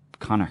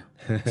 Connor.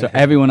 So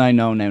everyone I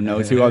know now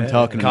knows who I'm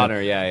talking about.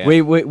 Connor, yeah.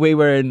 We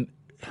were in...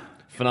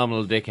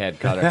 Phenomenal dickhead,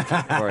 Connor.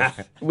 Of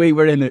course. We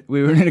were in a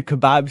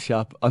kebab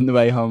shop on the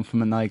way home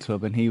from a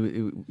nightclub, and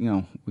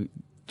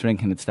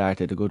drinking had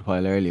started a good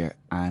while earlier,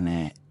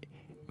 and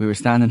we were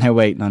standing there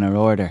waiting on our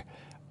order,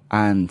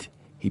 and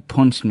he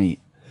punched me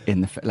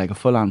in like a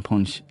full-on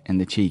punch in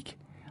the cheek,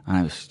 and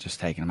I was just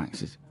taken aback. He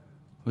says,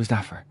 "What's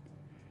that for?"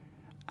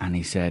 And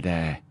he said,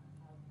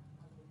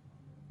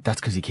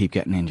 "That's because you keep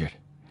getting injured."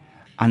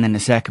 And then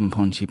the second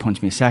punch, he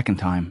punched me a second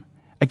time.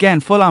 Again,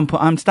 full-on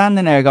I'm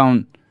standing there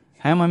going,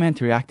 how am I meant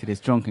to react to this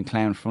drunken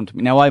clown in front of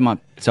me? Now, I'm not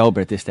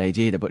sober at this stage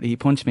either, but he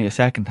punched me a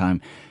second time,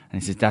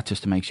 and he says, "That's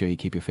just to make sure you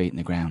keep your feet in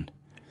the ground."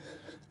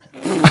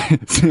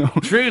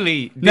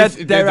 Truly,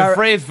 the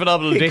phrase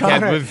 "phenomenal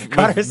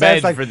dickhead" was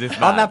made for this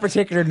man. On that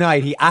particular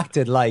night, he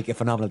acted like a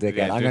phenomenal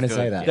dickhead. Yeah, I'm going to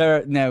say that. There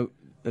are now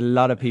a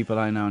lot of people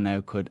I know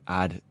now could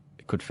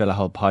fill a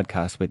whole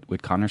podcast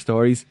with Connor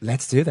stories.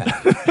 Let's do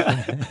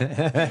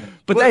that.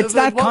 But it's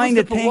that kind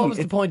of thing. What was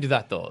the point of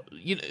that, though?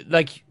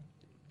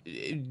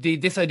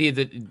 This idea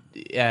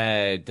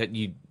that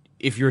you,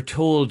 if you're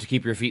told to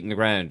keep your feet in the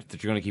ground,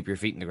 that you're going to keep your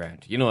feet in the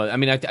ground. I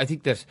mean, I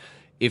think that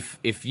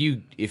if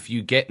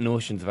you get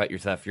notions about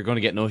yourself, you're going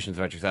to get notions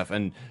about yourself.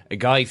 And a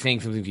guy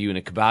saying something to you in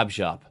a kebab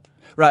shop,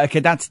 right? Okay,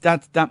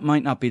 that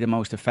might not be the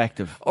most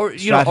effective, or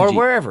strategy. Or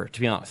wherever,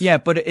 to be honest. Yeah,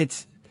 but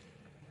it's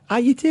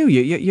you do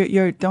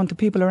you're don't the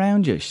people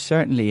around you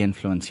certainly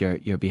influence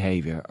your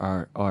behaviour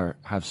or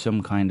have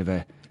some kind of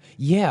a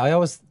I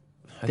always.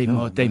 They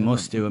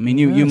must do. I mean,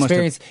 you must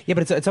experience. Yeah,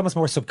 but it's almost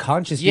more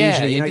subconscious.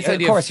 Yeah,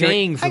 usually. Of course,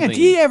 saying something. Hang on,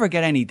 do you ever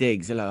get any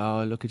digs? Like,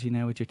 oh, look at you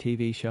now with your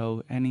TV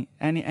show.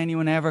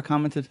 Anyone ever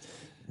commented?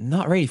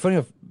 Not really. Funny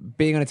enough,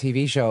 being on a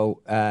TV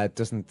show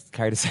doesn't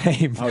carry the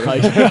same.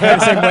 The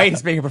same weight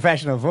as being a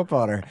professional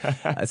footballer.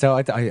 So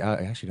I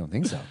actually don't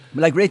think so.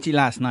 But like Richie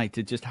last night,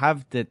 to just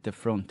have the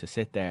front to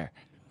sit there.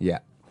 Yeah.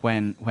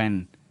 When.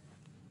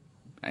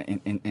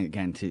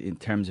 In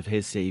terms of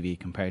his CV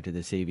compared to the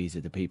CVs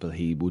of the people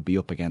he would be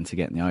up against to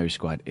get in the Irish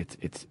squad,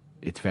 it's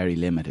very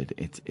limited.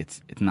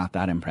 It's not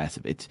that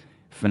impressive. It's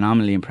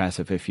phenomenally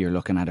impressive if you're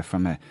looking at it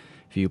from a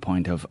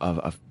viewpoint of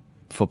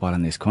football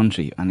in this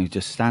country, and you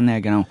just stand there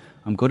going,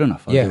 "I'm good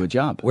enough. I'll do a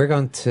job." We're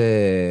going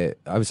to.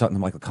 I was talking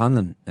to Michael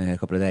Conlon a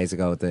couple of days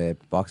ago, the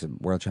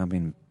world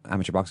champion,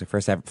 amateur boxer,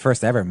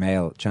 first ever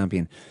male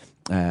champion,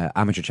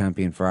 amateur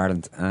champion for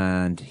Ireland,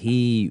 and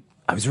he.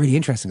 It was really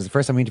interesting because the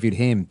first time we interviewed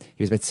him,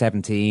 he was about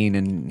 17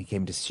 and he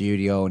came to the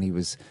studio and he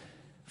was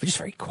just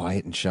very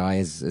quiet and shy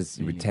as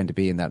you would tend to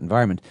be in that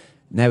environment.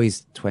 Now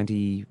he's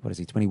 20,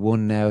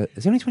 21 now?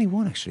 Is he only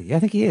 21 actually? Yeah, I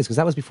think he is because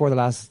that was before the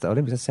last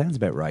Olympics. That sounds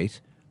about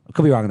right. I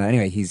could be wrong on that.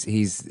 Anyway, he's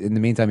in the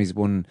meantime, he's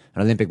won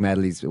an Olympic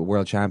medal, he's a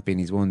world champion,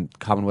 he's won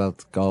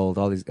Commonwealth gold,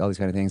 all these kind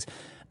of things.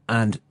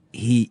 And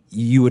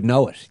you would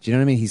know it. Do you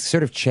know what I mean? He's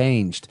sort of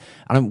changed.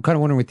 And I'm kind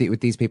of wondering with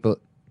these people,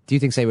 do you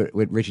think, say,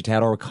 with Richie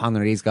Towell or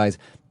Conor, these guys,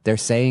 they're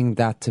saying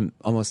that to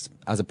almost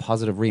as a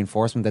positive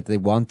reinforcement that they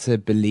want to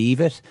believe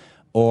it?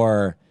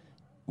 Or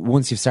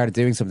once you've started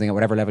doing something at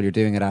whatever level you're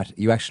doing it at,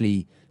 you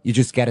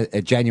just get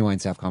a genuine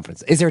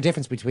self-confidence? Is there a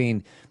difference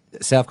between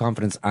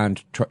self-confidence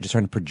and just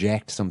trying to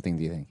project something,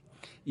 do you think?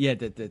 Yeah,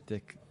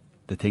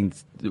 the thing,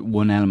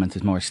 one element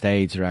is more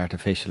staged or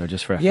artificial or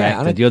just for effect, yeah,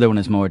 and the other one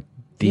is more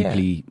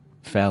deeply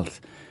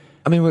felt.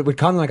 I mean, with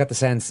Conor, I got the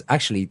sense,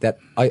 actually, that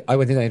I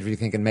went into that interview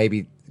thinking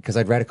maybe, because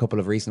I'd read a couple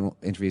of recent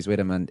interviews with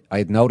him and I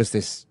had noticed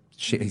this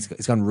he's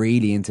gone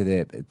really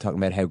into talking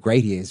about how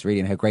great he is, really,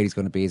 and how great he's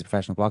going to be as a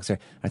professional boxer.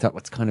 And I thought,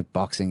 what's kind of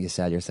boxing you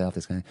sell yourself?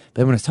 This kind of.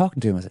 But when I was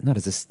talking to him, I said, no,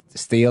 there's a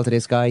steal to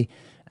this guy.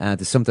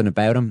 There's something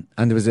about him,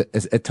 and there was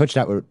a touch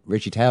that with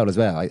Richie Towell as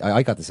well.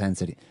 I got the sense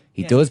that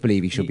he does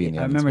believe he should be in the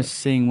I remember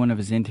seeing one of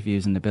his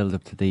interviews in the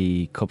build-up to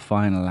the Cup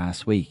final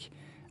last week,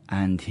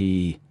 and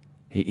he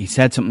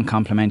said something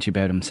complimentary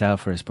about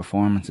himself for his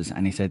performances,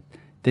 and he said,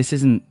 this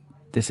isn't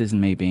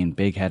me being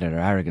big-headed or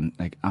arrogant.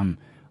 Like, I'm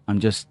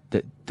just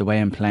the way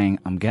I'm playing,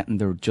 I'm getting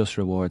the just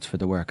rewards for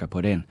the work I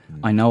put in.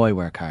 I know I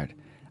work hard,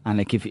 and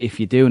like if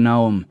you do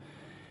know him,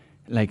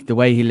 like the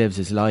way he lives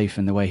his life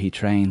and the way he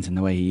trains and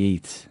the way he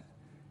eats,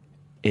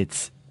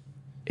 it's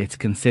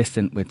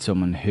consistent with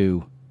someone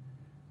who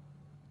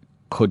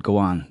could go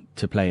on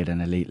to play at an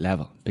elite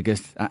level.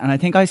 Because, and I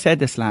think I said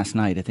this last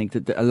night, I think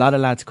that a lot of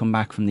lads come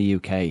back from the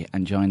UK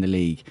and join the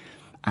league,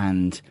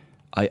 and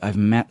I've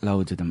met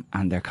loads of them,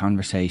 and their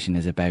conversation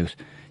is about,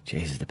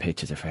 Jesus, the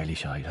pitches are fairly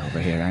shite over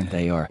here, aren't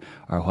they? Or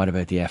what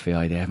about the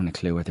FAI? They haven't a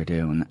clue what they're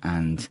doing,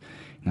 and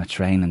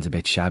training's a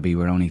bit shabby.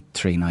 We're only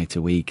 3 nights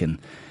a week, and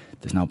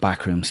there's no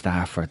backroom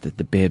staff or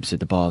the bibs or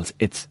the balls.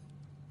 It's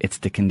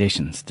the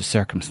conditions, the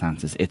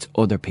circumstances, it's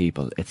other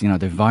people, it's, the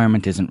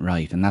environment isn't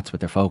right, and that's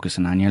what they're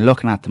focusing on. You're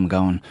looking at them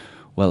going,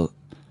 well,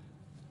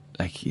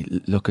 like,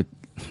 look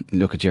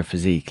at your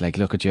physique, like,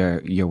 look at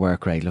your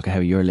work rate, look at how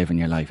you're living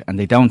your life, and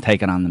they don't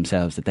take it on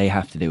themselves that they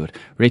have to do it.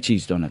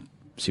 Richie's done it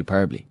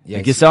superbly. Yes.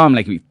 Like, you saw him,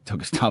 like, he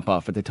took his top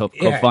off at the Cup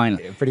final.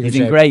 He's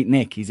in great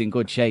nick, he's in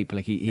good shape,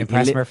 like, he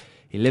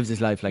lives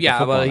his life like a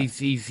footballer. Well,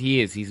 he's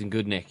in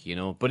good nick,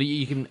 but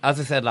you can,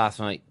 as I said last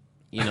night,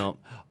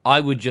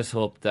 I would just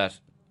hope that,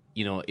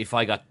 if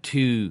I got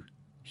too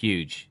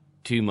huge,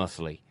 too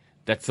muscly,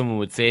 that someone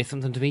would say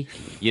something to me,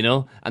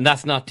 and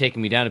that's not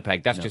taking me down a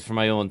peg. That's just for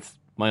my own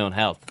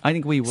health. I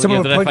think we would.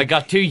 If I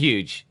got too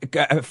huge,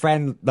 a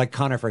friend like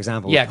Connor, for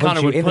example,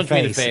 Connor would punch me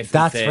in the face.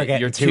 That's and say, for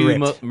getting you're too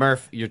ripped.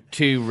 Murph, you're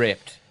too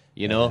ripped.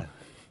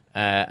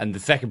 And the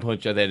second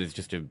punch I did is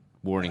just a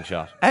warning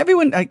shot.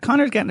 Everyone,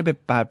 Connor's getting a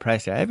bit bad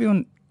press here.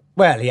 Everyone.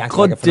 Well, he acts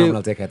like a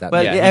phenomenal dickhead. That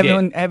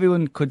well,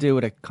 everyone could do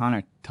with a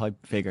Connor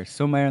type figure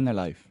somewhere in their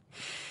life.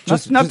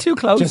 Not too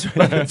close,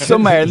 but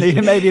somewhere,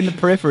 maybe in the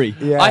periphery.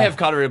 Yeah. I have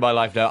Connor in my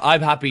life now.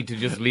 I'm happy to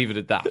just leave it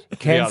at that.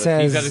 Ken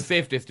says, he's at a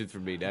safe distance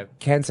from me now.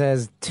 Ken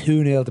says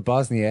 2-0 to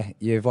Bosnia.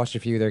 You've watched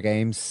a few of their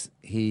games.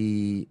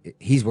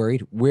 He's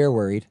worried. We're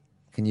worried.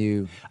 Can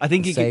you? I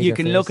think you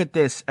can look at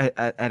this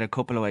at a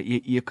couple of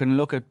ways. You can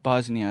look at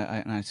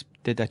Bosnia, and I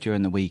did that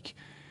during the week.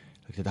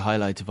 Looked at the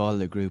highlights of all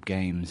the group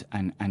games,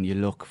 and you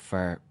look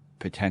for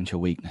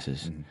potential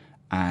weaknesses,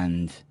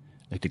 and.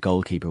 Like the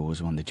goalkeeper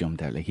was one that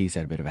jumped out. Like he's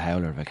had a bit of a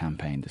howler of a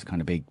campaign. There's kind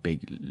of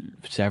big,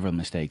 several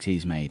mistakes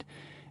he's made.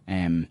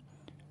 And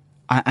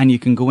you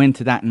can go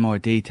into that in more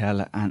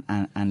detail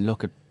and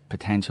look at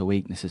potential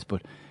weaknesses.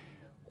 But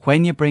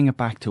when you bring it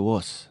back to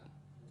us,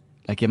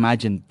 like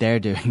imagine they're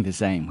doing the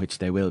same, which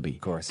they will be.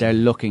 Of course. They're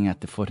looking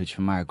at the footage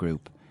from our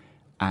group,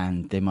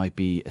 and they might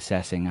be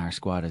assessing our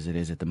squad as it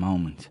is at the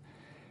moment.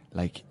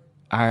 Like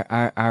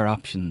our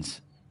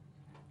options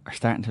are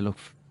starting to look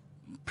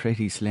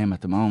pretty slim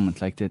at the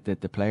moment, like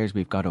the players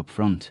we've got up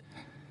front.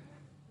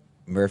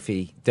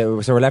 Murphy, so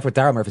we're left with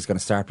Darryl Murphy's going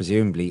to start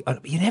presumably.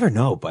 You never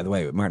know, by the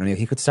way, with Martin O'Neill.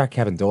 He could start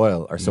Kevin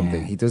Doyle or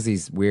something. He does he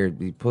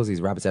pulls these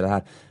rabbits out of the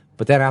hat.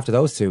 But then after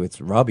those two, it's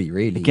Robbie,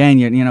 really.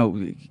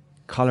 Again,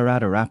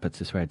 Colorado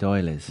Rapids is where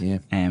Doyle is. Yeah.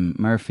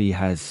 Murphy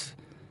is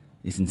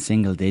in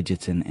single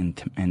digits in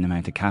the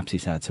amount of caps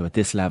he's had. So at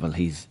this level,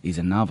 he's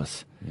a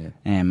novice. Yeah.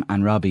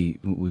 And Robbie,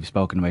 we've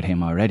spoken about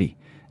him already.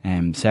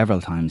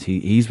 Several times.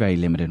 He's very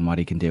limited in what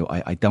he can do.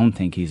 I don't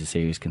think he's a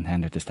serious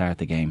contender to start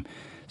the game.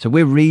 So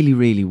we're really,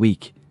 really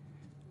weak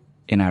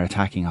in our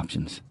attacking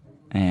options.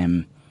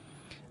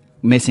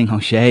 Missing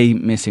O'Shea,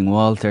 missing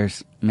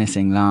Walters,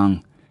 missing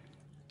Long.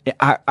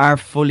 Our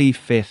fully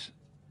fit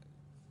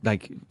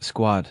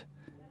squad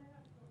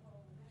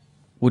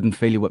wouldn't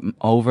fill you with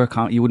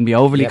you wouldn't be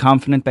overly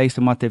confident based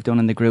on what they've done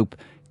in the group.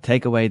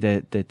 Take away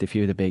the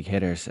few of the big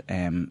hitters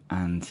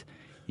and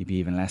you'd be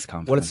even less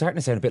confident. Well, it's starting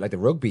to sound a bit like the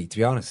rugby, to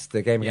be honest,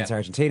 the game against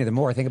Argentina. The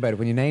more I think about it,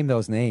 when you name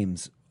those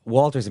names,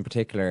 Walters in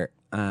particular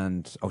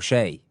and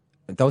O'Shea,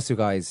 those two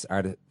guys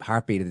are the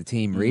heartbeat of the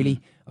team,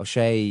 really.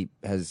 O'Shea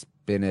has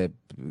been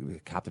a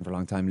captain for a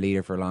long time,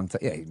 leader for a long time.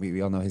 Yeah,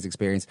 we all know his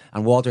experience.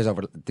 And Walters,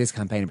 over this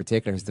campaign in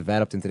particular, has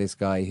developed into this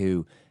guy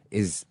who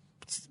is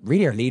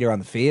really our leader on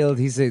the field.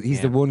 He's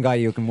the one guy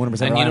you can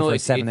 100% rely on for a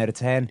 7 out of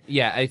 10.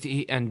 Yeah,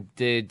 and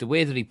the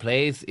way that he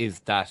plays is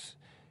that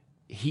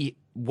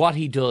what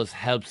he does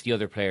helps the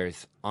other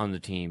players on the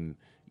team,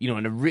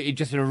 in a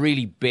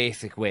really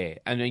basic way.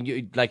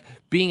 And like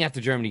being at the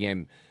Germany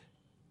game,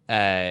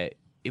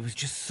 it was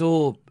just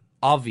so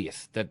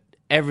obvious that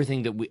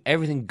everything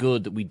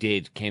good that we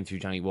did came through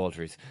Johnny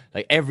Walters.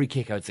 Like every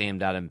kick out's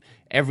aimed at him,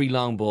 every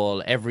long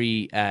ball,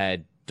 every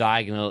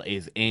diagonal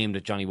is aimed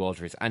at Johnny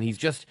Walters, and he's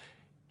just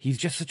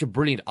such a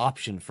brilliant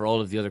option for all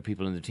of the other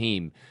people in the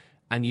team.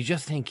 And you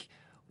just think,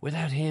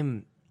 without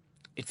him,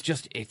 it's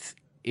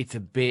it's a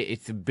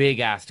big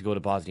ask to go to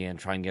Bosnia and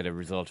try and get a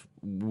result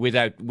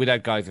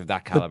without guys of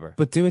that caliber.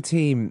 But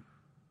the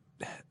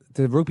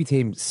rugby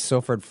team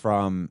suffered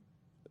from.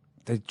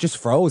 They just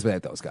froze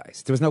without those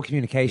guys. There was no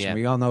communication. Yeah.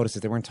 We all noticed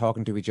that they weren't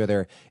talking to each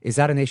other. Is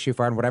that an issue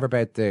for Ireland? Whatever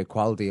about the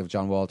quality of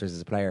John Walters as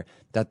a player,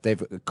 that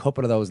they've a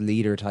couple of those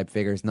leader type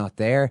figures not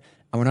there,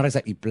 and we're not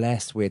exactly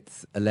blessed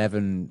with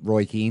 11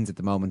 Roy Keanes at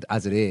the moment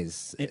as it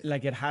is.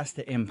 It has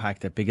to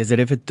impact it, because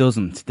if it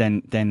doesn't,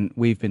 then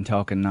we've been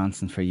talking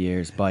nonsense for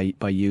years by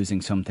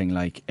using something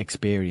like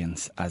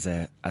experience as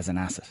an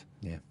asset.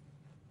 Yeah.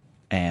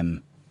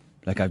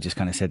 Like I've just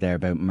kind of said there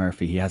about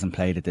Murphy, he hasn't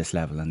played at this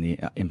level, and the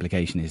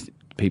implication is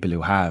people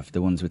who have,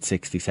 the ones with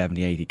 60,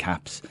 70, 80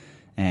 caps,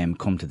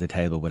 come to the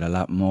table with a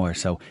lot more.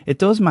 So it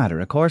does matter,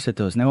 of course it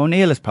does. Now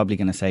O'Neill is probably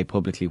going to say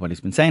publicly what he's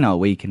been saying all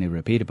week, and he'll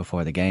repeat it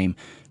before the game,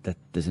 that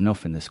there's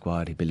enough in the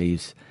squad. He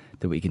believes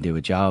that we can do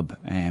a job.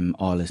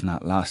 All is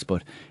not lost,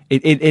 but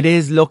it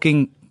is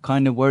looking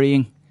kind of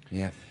worrying.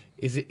 Yeah.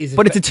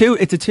 But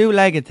it's a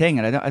two-legged thing,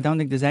 and I don't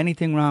think there's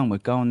anything wrong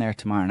with going there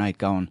tomorrow night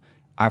going,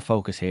 our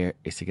focus here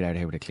is to get out of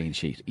here with a clean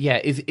sheet.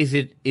 Yeah, is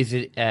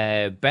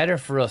it better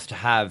for us to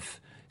have,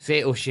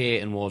 say, O'Shea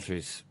and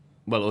Walters?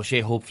 Well,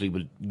 O'Shea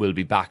hopefully will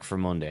be back for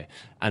Monday,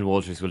 and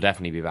Walters will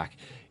definitely be back.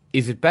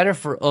 Is it better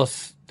for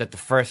us that the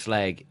first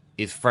leg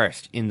is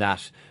first, in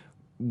that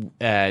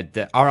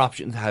our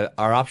options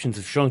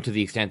have shrunk to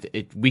the extent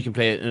that we can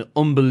play an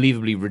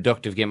unbelievably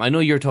reductive game? I know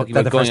you're talking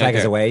about the going first leg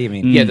is away, you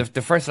mean? Yeah,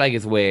 the first leg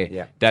is away.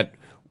 Yeah. That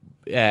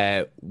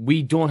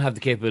we don't have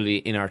the capability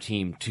in our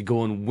team to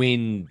go and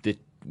win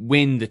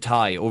the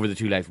tie over the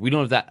two legs. We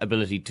don't have that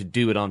ability to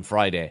do it on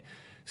Friday.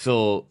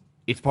 So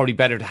it's probably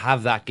better to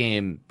have that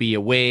game be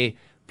away,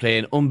 play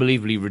an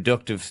unbelievably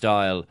reductive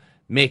style,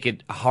 make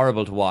it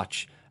horrible to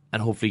watch,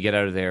 and hopefully get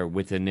out of there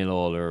with a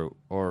 0-0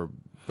 or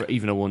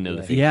even a 1-0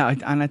 defeat. Yeah,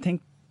 and I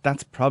think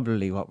that's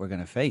probably what we're going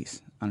to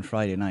face on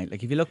Friday night.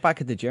 Like, if you look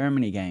back at the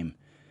Germany game,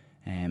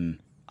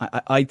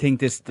 I think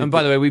this... And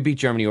by the way, we beat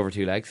Germany over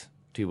two legs,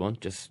 2-1,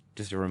 just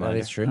a reminder.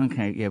 That is true.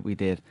 Okay, yeah, we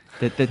did.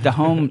 The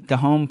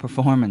home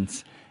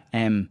performance...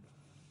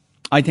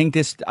 I think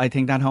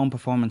that home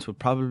performance would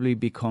probably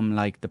become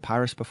like the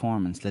Paris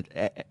performance,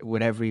 that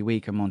with every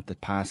week or month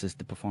that passes,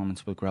 the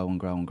performance will grow and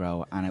grow and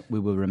grow, and we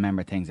will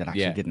remember things that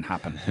actually didn't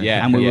happen.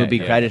 And we will be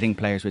crediting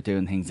players with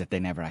doing things that they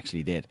never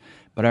actually did.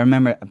 But I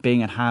remember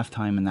being at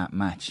halftime in that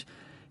match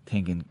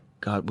thinking,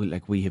 God,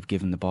 we have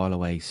given the ball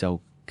away so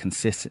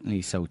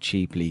consistently, so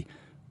cheaply,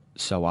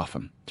 so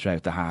often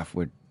throughout the half.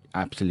 We're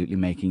absolutely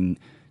making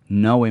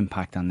no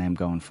impact on them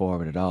going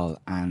forward at all,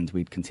 and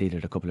we'd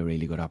conceded a couple of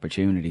really good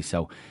opportunities.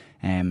 So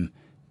that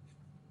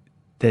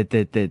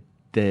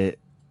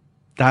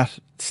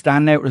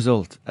standout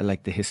result,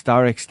 like the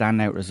historic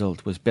standout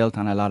result, was built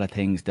on a lot of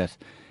things that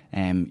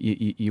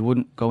you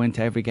wouldn't go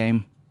into every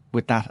game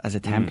with that as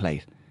a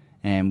template.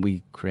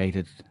 We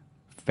created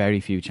very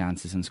few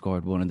chances and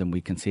scored one of them.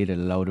 We conceded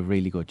a load of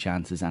really good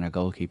chances, and our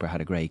goalkeeper had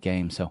a great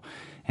game. So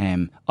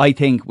I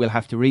think we'll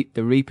have to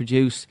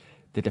reproduce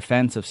the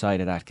defensive side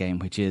of that game,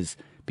 which is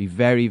be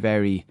very,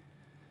 very...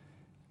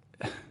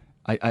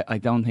 I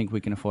don't think we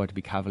can afford to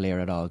be cavalier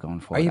at all going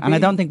forward. And I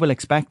don't think we'll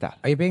expect that.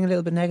 Are you being a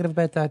little bit negative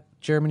about that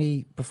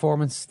Germany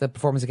performance, the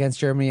performance against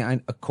Germany?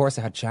 And of course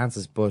they had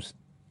chances, but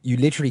you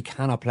literally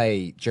cannot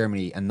play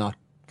Germany and not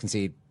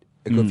concede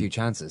a good few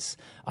chances.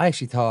 I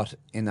actually thought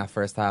in that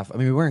first half, I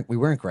mean, we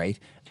weren't great.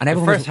 And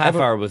the first half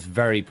hour was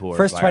very poor.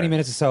 First 20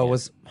 minutes or so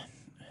was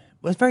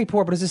very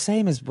poor, but it's the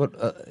same as what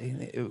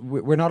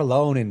we're not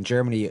alone in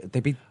Germany. They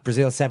beat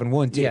Brazil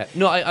 7-1. Yeah,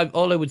 no.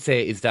 All I would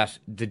say is that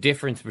the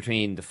difference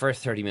between the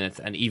first 30 minutes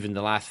and even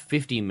the last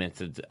 15 minutes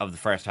of the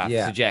first half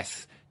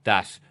suggests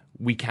that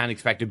we can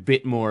expect a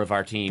bit more of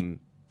our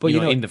team. But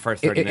in the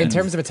first 30 minutes,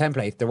 in terms of a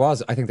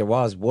template, I think there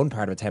was one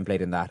part of a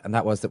template in that, and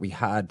that was that we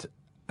had,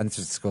 and this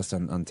was discussed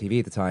on TV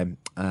at the time,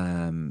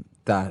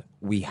 that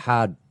we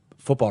had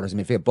footballers in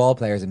midfield, ball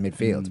players in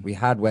midfield. We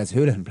had Wes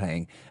Hoolahan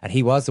playing, and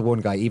he was the one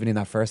guy, even in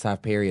that first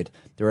half period,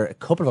 there were a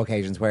couple of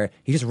occasions where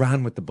he just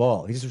ran with the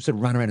ball. He just sort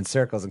of ran around in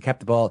circles and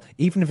kept the ball,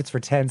 even if it's for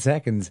 10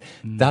 seconds.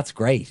 That's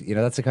great.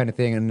 That's the kind of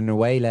thing. And in an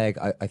away leg,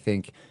 I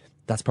think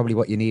that's probably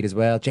what you need as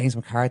well. James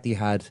McCarthy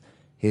had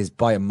his,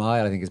 by a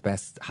mile, I think his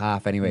best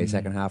half anyway,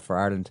 second half for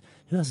Ireland.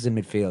 Who else is in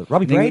midfield?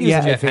 Robbie Brady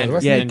was in midfield,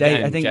 wasn't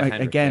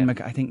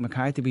he? I think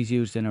McCarthy was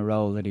used in a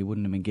role that he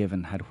wouldn't have been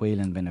given had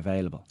Whelan been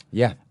available.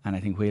 Yeah. And I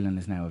think Whelan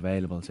is now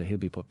available, so he'll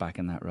be put back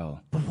in that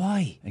role. But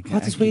why?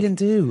 What does Whelan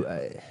do?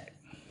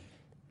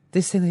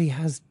 This thing that he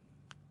has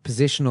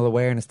positional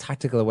awareness,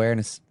 tactical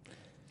awareness.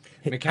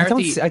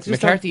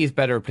 McCarthy is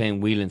better at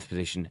playing Whelan's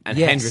position, and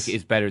Hendrick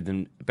is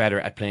better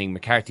at playing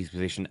McCarthy's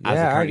position as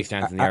it currently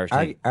stands in the Irish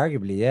team.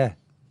 Arguably, yeah.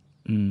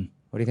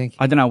 What do you think?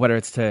 I don't know whether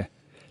it's to...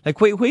 Like,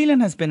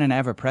 Whelan has been an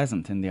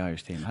ever-present in the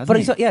Irish team,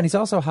 hasn't he? And he's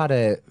also had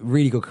a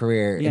really good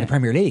career in the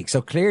Premier League.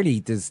 So clearly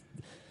there's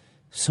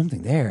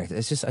something there.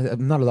 It's just,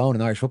 I'm not alone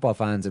in Irish football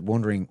fans at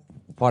wondering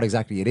what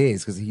exactly it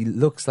is, because he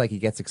looks like he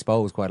gets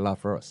exposed quite a lot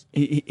for us.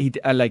 He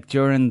like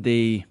during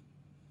the...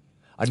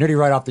 I'd nearly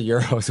write off the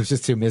Euros. It was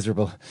just too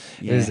miserable.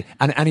 Yeah.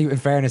 And he, in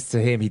fairness to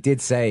him, he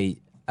did say...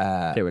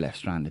 they were left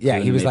stranded. Yeah,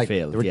 he was like,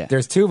 yeah.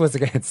 there's two of us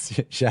against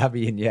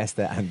Xavi and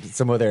Iniesta and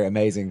some other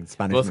amazing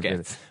Spanish...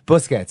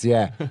 Busquets,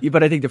 yeah.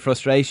 But I think the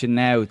frustration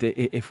now,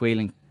 if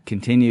Whelan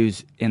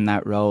continues in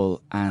that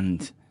role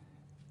and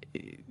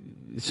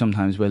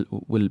sometimes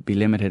will be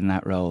limited in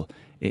that role,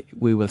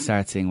 we will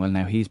start seeing, well,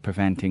 now he's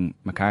preventing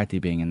McCarthy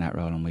being in that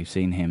role, and we've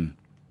seen him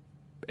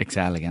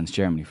excel against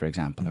Germany, for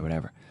example, or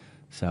whatever.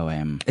 So,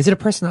 is it a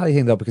personality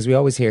thing though? Because we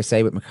always hear,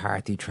 say with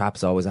McCarthy,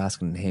 Trapp's always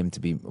asking him to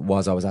be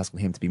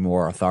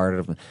more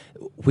authoritative.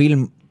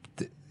 Whelan,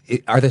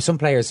 are there some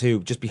players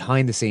who just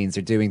behind the scenes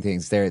are doing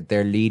things?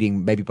 They're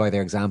leading maybe by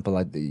their example.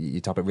 Like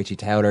you talk about Richie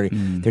Taylor.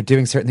 They're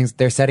doing certain things.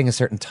 They're setting a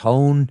certain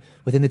tone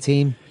within the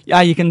team.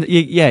 Yeah, you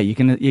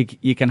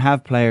can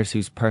have players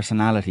whose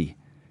personality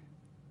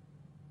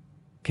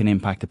can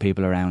impact the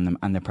people around them,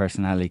 and their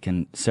personality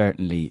can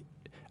certainly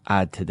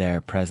add to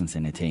their presence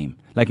in a team.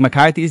 Like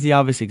McCarthy is the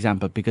obvious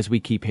example, because we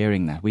keep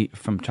hearing that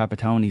from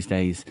Trapattoni's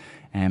days,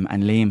 and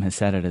Liam has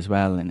said it as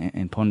well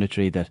in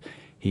punditry, that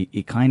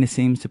he kind of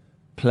seems to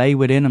play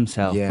within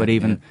himself, but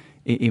even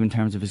in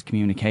terms of his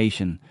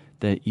communication,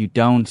 that you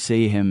don't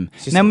see him.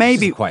 Now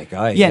maybe a quiet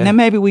guy. Now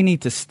maybe we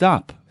need to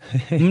stop.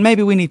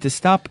 Maybe we need to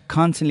stop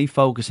constantly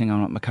focusing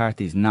on what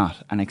McCarthy's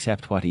not and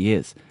accept what he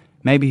is.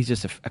 Maybe he's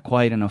just a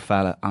quiet enough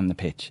fella on the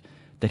pitch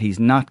that he's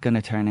not going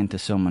to turn into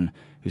someone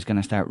who's going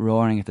to start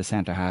roaring at the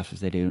centre halves if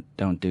they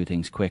don't do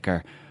things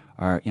quicker,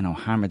 or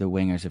hammer the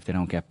wingers if they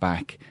don't get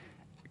back,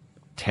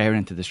 tear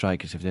into the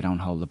strikers if they don't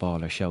hold the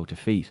ball or show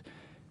defeat.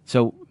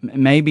 So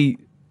maybe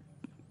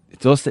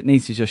it's us that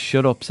needs to just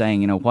shut up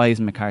saying, why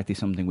isn't McCarthy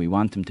something we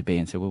want him to be,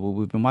 and say, well,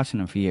 we've been watching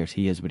him for years,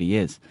 he is what he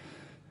is.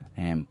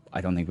 I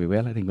don't think we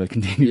will. I think we'll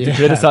continue to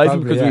criticise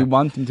him because we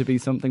want him to be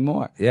something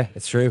more. Yeah,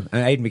 it's true.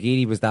 And Aidan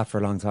McGeady was that for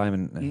a long time,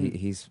 and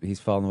he's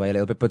fallen away a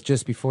little bit. But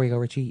just before you go,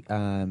 Richie,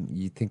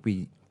 you think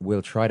we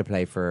will try to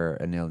play for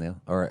a 0-0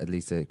 or at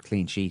least a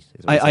clean sheet?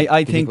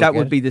 I think that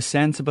would be the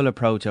sensible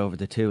approach over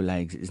the two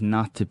legs, is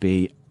not to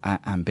be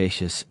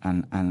ambitious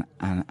and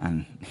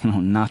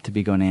not to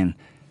be going in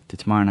to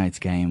tomorrow night's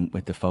game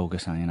with the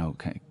focus on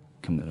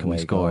can we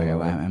score?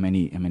 How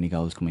many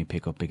goals can we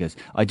pick up? Because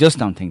I just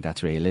don't think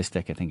that's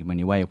realistic. I think when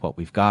you weigh up what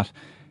we've got,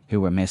 who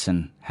we're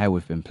missing, how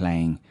we've been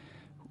playing,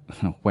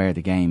 where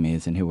the game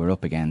is, and who we're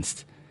up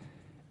against,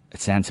 a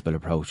sensible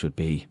approach would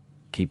be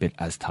keep it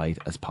as tight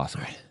as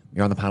possible. Right.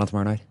 You're on the panel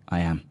tomorrow night? I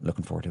am.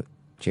 Looking forward to it.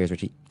 Cheers,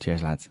 Richie.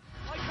 Cheers, lads.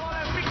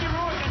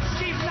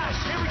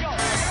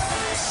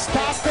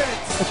 Stop it!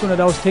 It's one of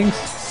those things.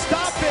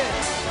 Stop it!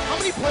 How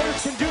many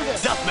players can do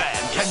this?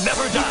 Duffman can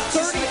never die.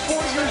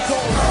 34 years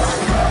old.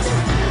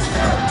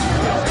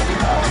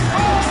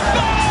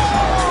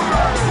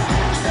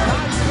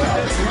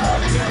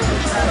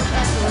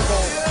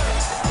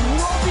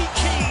 Robbie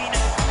Keane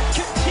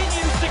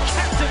continues to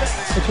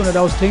captivate. It's one of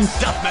those things.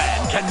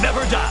 Duffman can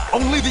never die.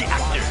 Only the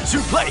actors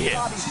who play him.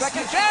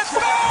 Second chance. No,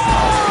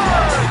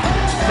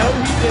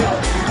 he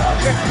didn't.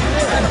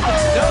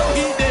 No,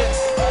 he didn't.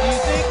 Do you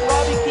think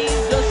Robbie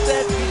Keane just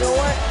said, you know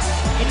what?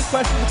 Any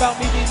questions about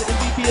me being the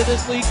MVP of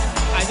this league?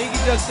 I think he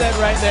just said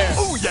right there.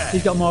 Oh, yeah.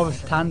 He's got more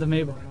of a tan than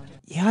me, but...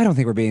 Yeah, I don't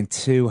think we're being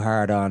too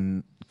hard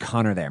on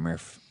Connor there,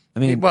 Murph. I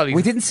mean,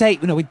 we didn't say,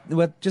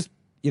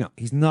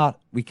 he's not,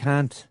 we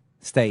can't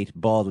state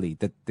baldly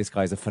that this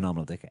guy's a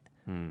phenomenal dickhead.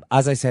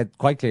 As I said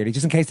quite clearly,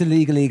 just in case the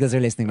legal eagles are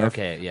listening, Murph,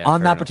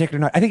 on that particular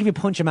night, I think if you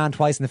punch a man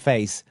twice in the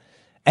face,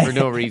 for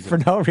no reason. For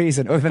no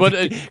reason.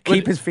 But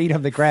keep his feet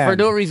on the ground. For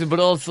no reason,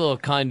 but also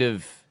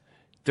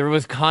there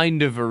was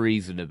kind of a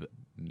reason,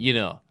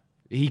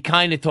 he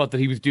kind of thought that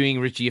he was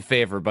doing Richie a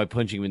favour by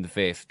punching him in the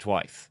face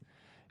twice.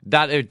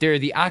 That they're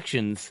the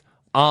actions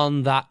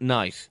on that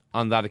night,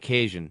 on that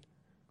occasion,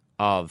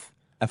 of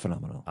a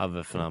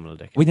phenomenal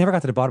dick. We never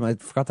got to the bottom. I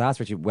forgot to ask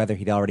Richie whether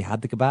he'd already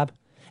had the kebab.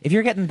 If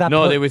you're getting that,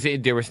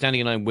 they were standing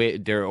in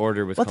line. Their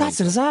order was. Well, that's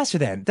a disaster.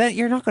 Then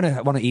you're not going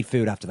to want to eat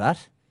food after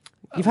that.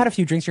 You've had a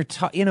few drinks. You're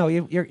out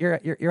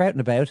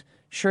and about.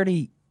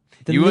 Surely,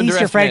 the least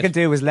your friend can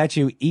do is let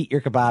you eat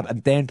your kebab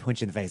and then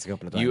punch you in the face a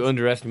couple of times. You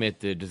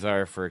underestimate the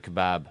desire for a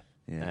kebab.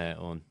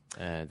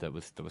 That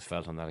was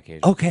felt on that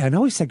occasion. Okay, I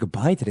know we said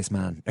goodbye to this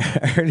man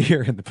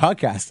earlier in the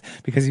podcast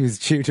because he was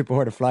due to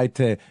board a flight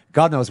to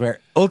God knows where,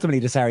 ultimately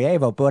to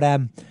Sarajevo. But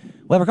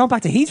we're going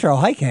back to Heathrow.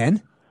 Hi,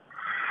 Ken.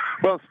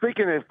 Well,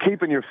 speaking of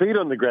keeping your feet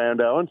on the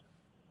ground, Owen,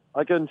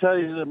 I can tell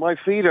you that my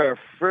feet are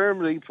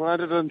firmly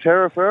planted on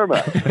terra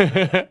firma.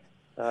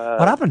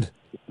 What happened?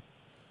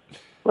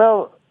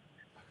 Well,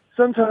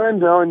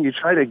 sometimes, Owen, you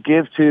try to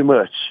give too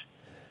much.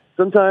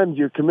 Sometimes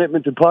your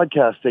commitment to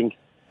podcasting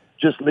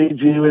just leads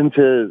you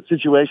into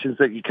situations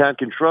that you can't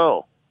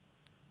control.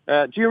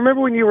 Do you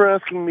remember when you were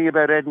asking me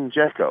about Edin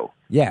Dzeko?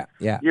 Yeah.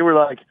 You were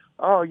like,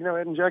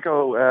 Edin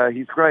Dzeko,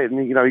 he's great, and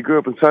he grew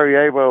up in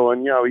Sarajevo,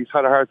 and he's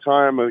had a hard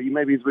time, or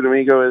maybe he's with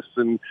amigos,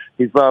 and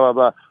he's blah blah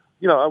blah.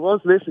 I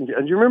was listening to,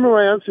 and do you remember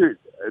my answer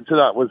to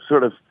that was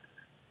sort of,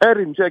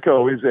 Edin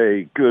Dzeko is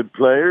a good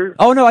player.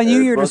 Oh no, I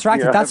knew you were but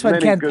distracted. you That's have when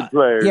many Ken. good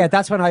players. Yeah,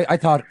 that's when I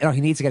thought he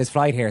needs to get his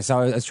flight here. So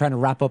I was trying to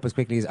wrap up as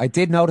quickly as I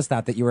did. Notice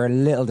that you were a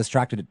little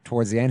distracted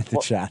towards the end of the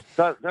chat.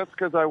 That's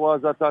because I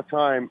was at that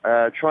time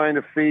trying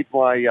to feed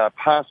my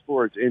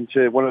passport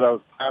into one of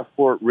those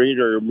passport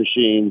reader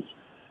machines.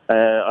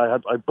 I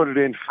put it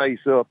in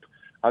face up,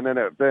 and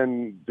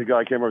then the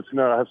guy came over and said,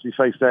 "No, it has to be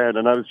face down."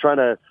 And I was trying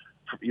to,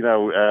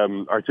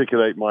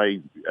 articulate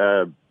my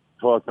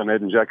thoughts on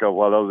Edin Dzeko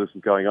while all this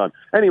is going on.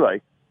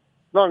 Anyway,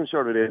 long and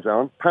short of it is,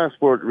 Alan,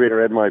 passport reader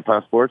read my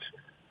passport,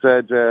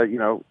 said,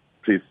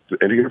 please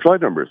enter your flight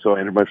number. So I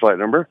entered my flight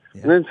number,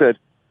 and then said,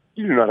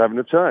 "You do not have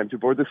enough time to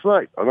board this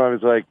flight." And I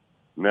was like,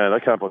 "Man,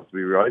 that can't possibly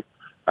be right."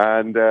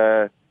 And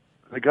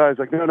the guy's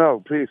like,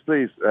 no, please,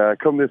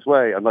 come this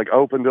way. And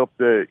opened up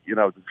the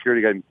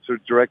security gate and sort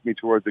of direct me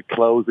towards the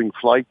closing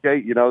flight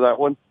gate. You know that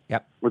one?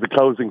 Yep. With the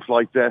closing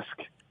flight desk.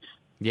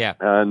 Yeah.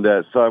 And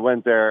so I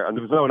went there, and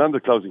there was no one on the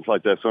closing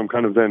flight desk, so I'm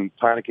kind of then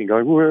panicking,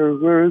 going,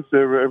 where is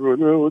there?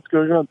 Everyone, what's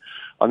going on?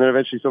 And then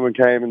eventually someone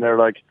came, and they're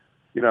like,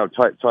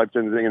 typed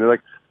in the thing, and they're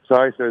like,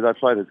 "Sorry, sir, that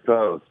flight is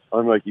closed."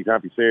 I'm like, "You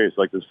can't be serious.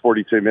 There's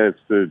 42 minutes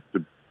to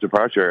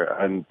departure."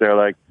 And they're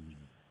like,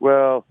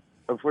 "Well,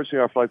 unfortunately,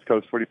 our flight's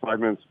closed 45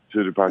 minutes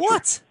to departure."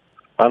 What?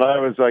 And I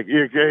was like,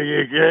 you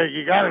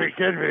gotta be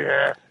kidding me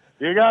here.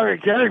 You gotta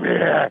be kidding me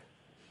here.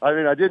 I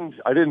mean, I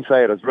didn't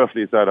say it as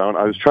roughly as that on.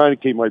 I was trying to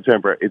keep my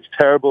temper. It's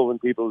terrible when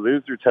people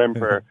lose their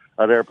temper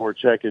at airport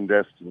check-in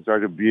desks and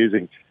start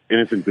abusing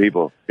innocent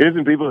people.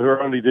 Innocent people who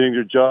are only doing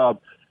their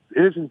job.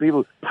 Innocent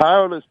people,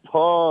 powerless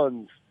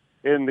pawns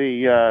in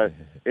the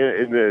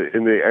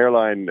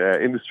airline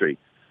industry.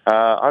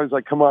 I was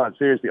like, come on,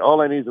 seriously.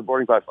 All I need is a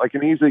boarding pass. I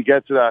can easily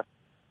get to that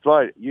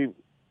flight.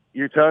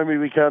 You're telling me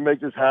we can't make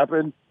this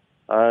happen?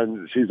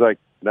 And she's like,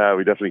 no,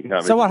 we definitely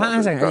can't. So make what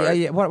this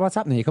happens? What's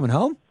happening? Are you coming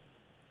home?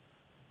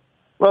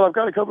 Well, I've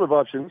got a couple of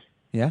options.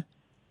 Yeah.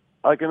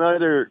 I can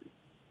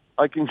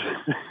I can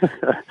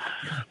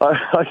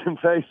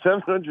pay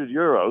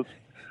 €700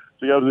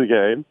 to go to the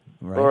game,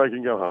 or I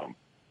can go home.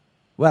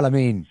 Well, I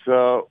mean,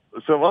 so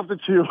of the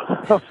two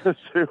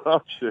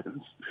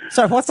options.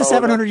 So what's the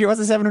 €700?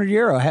 What's the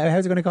 €700?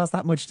 How's it going to cost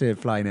that much to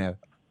fly now?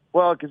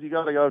 Well, because you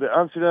got to go to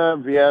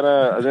Amsterdam,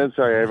 Vienna, and then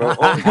Sarajevo.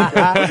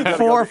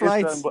 Four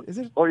flights, is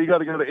it? Or you got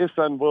to go to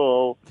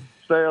Istanbul,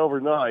 stay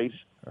overnight,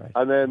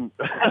 and then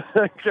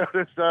go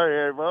to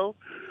Sarajevo.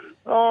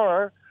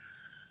 Or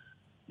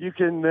you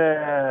can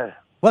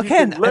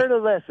Ken, learn a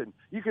lesson.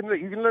 You can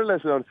learn a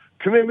lesson on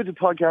commitment to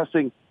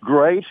podcasting.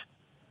 Great,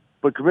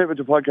 but commitment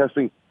to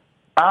podcasting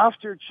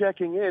after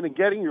checking in and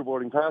getting your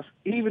boarding pass,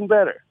 even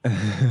better.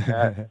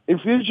 In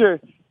future,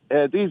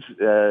 these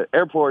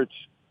airport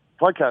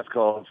podcast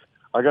calls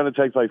are going to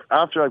take place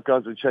after I've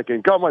gone to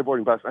check-in, got my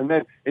boarding pass, and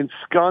then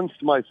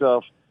ensconced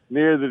myself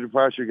near the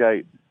departure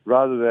gate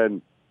rather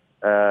than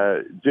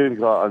doing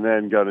the call and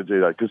then going to do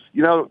that. Because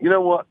you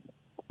know what?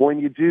 When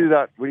you do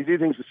that, when you do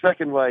things the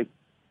second way,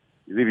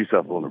 you leave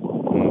yourself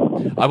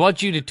vulnerable. I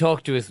want you to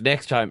talk to us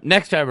next time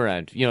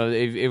around.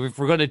 If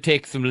we're going to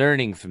take some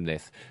learnings from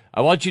this,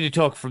 I want you to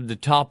talk from the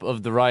top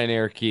of the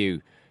Ryanair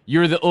queue.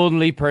 You're the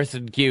only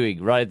person queuing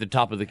right at the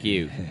top of the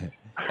queue.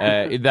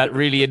 In that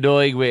really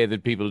annoying way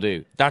that people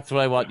do. That's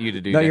what I want you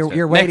to do. No,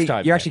 you're waiting. Next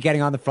time, you're actually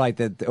getting on the flight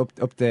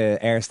up the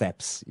air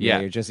steps. Yeah,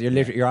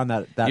 you're on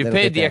that. You've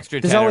paid the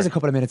extra. There's always a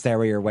couple of minutes there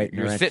where you're waiting.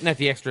 You're sitting at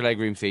the extra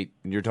legroom seat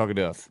and you're talking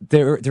to us.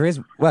 There is.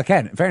 Well,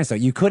 Ken, in fairness though,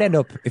 you could end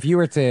up, if you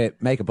were to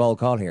make a bold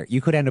call here,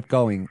 you could end up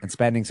going and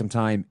spending some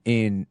time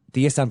in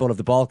the Istanbul of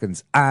the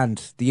Balkans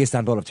and the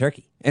Istanbul of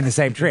Turkey in the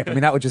same trip. I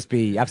mean, that would just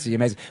be absolutely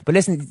amazing. But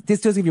listen,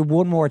 this does give you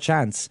one more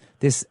chance,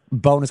 this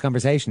bonus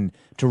conversation,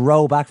 to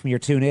row back from your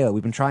 2-0.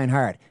 We've been trying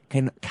hard.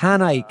 Can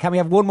we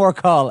have one more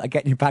call at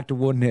getting you back to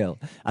 1-0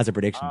 as a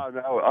prediction? Oh,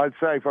 no, I'd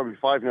say probably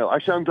 5-0.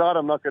 Actually, I'm glad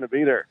I'm not going to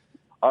be there.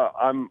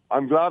 I'm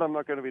glad I'm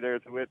not going to be there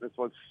to witness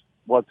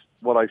what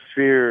I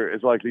fear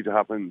is likely to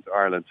happen to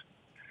Ireland.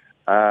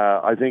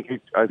 I think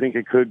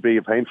it could be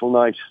a painful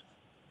night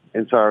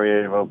in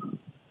Sarajevo.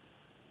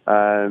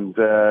 And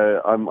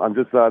I'm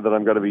just glad that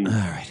I'm going to be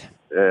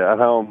at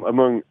home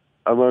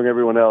among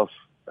everyone else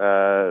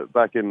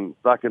back in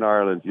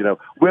Ireland.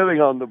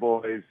 Willing on the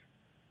boys,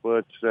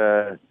 but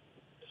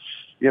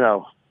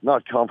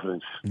not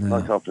confident. No.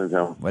 Not confident.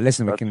 No. Well,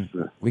 listen,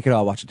 we could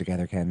all watch it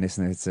together, Ken.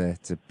 Listen, it's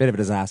a bit of a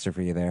disaster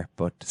for you there,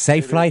 but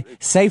safe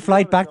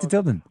flight back to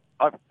Dublin.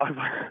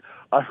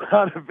 I've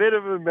had a bit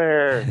of a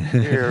mare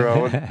here,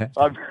 Owen.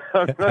 I'm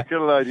not going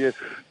to lie to you.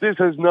 This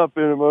has not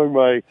been among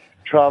my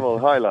travel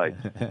highlights.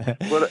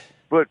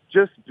 But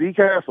just be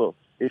careful.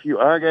 If you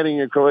are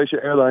getting a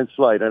Croatia Airlines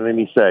flight at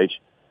any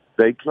stage,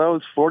 they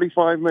close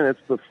 45 minutes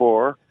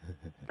before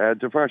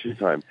departure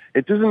time.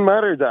 It doesn't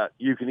matter that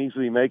you can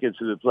easily make it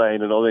to the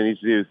plane and all they need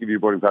to do is give you a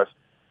boarding pass.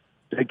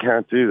 They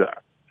can't do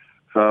that.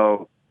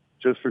 So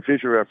just for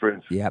future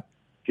reference,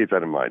 keep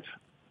that in mind.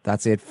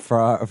 That's it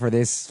for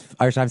this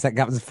Irish Times Second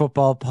Captain's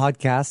Football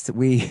podcast.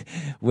 We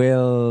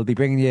will be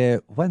bringing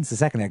you, when's the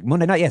second leg?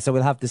 Monday night, yeah. So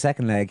we'll have the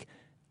second leg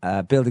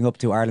building up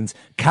to Ireland's.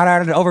 Can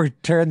Ireland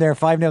overturn their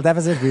 5-0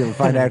 deficit? We'll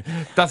find out.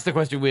 That's the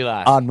question we'll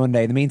ask on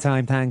Monday. In the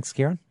meantime, thanks,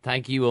 Kieran.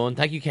 Thank you, Owen.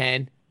 Thank you,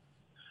 Ken.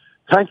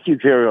 Thank you,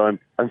 Kieran,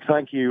 and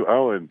thank you,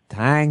 Owen.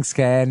 Thanks,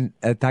 Ken.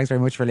 Thanks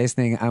very much for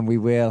listening, and we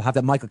will have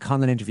that Michael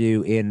Conlon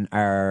interview in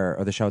our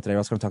other show today. We're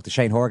also going to talk to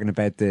Shane Horgan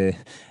about the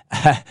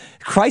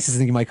crisis, I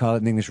think you might call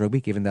it, in English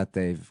rugby, given that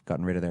they've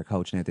gotten rid of their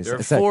coach now. There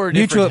are four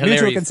mutual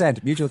consent.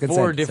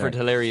 Four different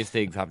Sorry. hilarious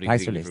things happening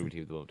Thanks in the for English listening. rugby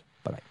team at the moment.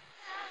 Bye-bye.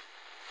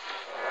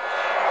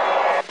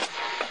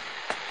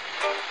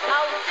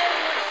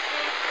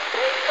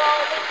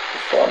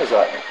 Which one is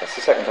that? That's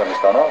the second time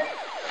it's gone off.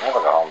 They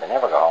never go home, they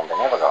never go home, they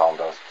never go home,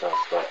 those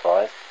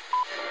boys.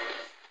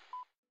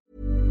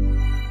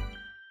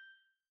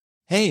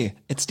 Hey,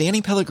 it's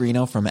Danny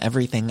Pellegrino from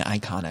Everything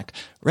Iconic.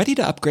 Ready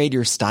to upgrade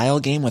your style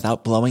game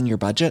without blowing your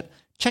budget?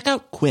 Check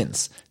out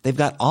Quince. They've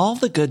got all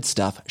the good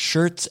stuff,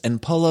 shirts and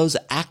polos,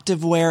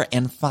 activewear,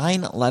 and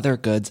fine leather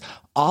goods,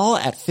 all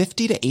at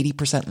 50 to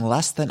 80%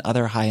 less than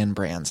other high-end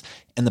brands.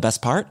 And the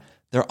best part?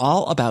 They're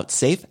all about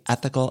safe,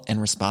 ethical,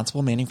 and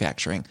responsible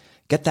manufacturing.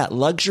 Get that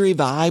luxury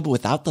vibe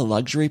without the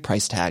luxury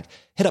price tag.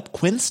 Hit up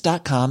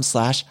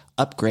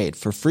quince.com/upgrade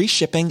for free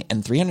shipping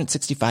and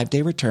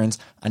 365-day returns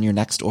on your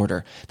next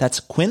order. That's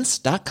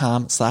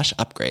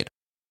quince.com/upgrade.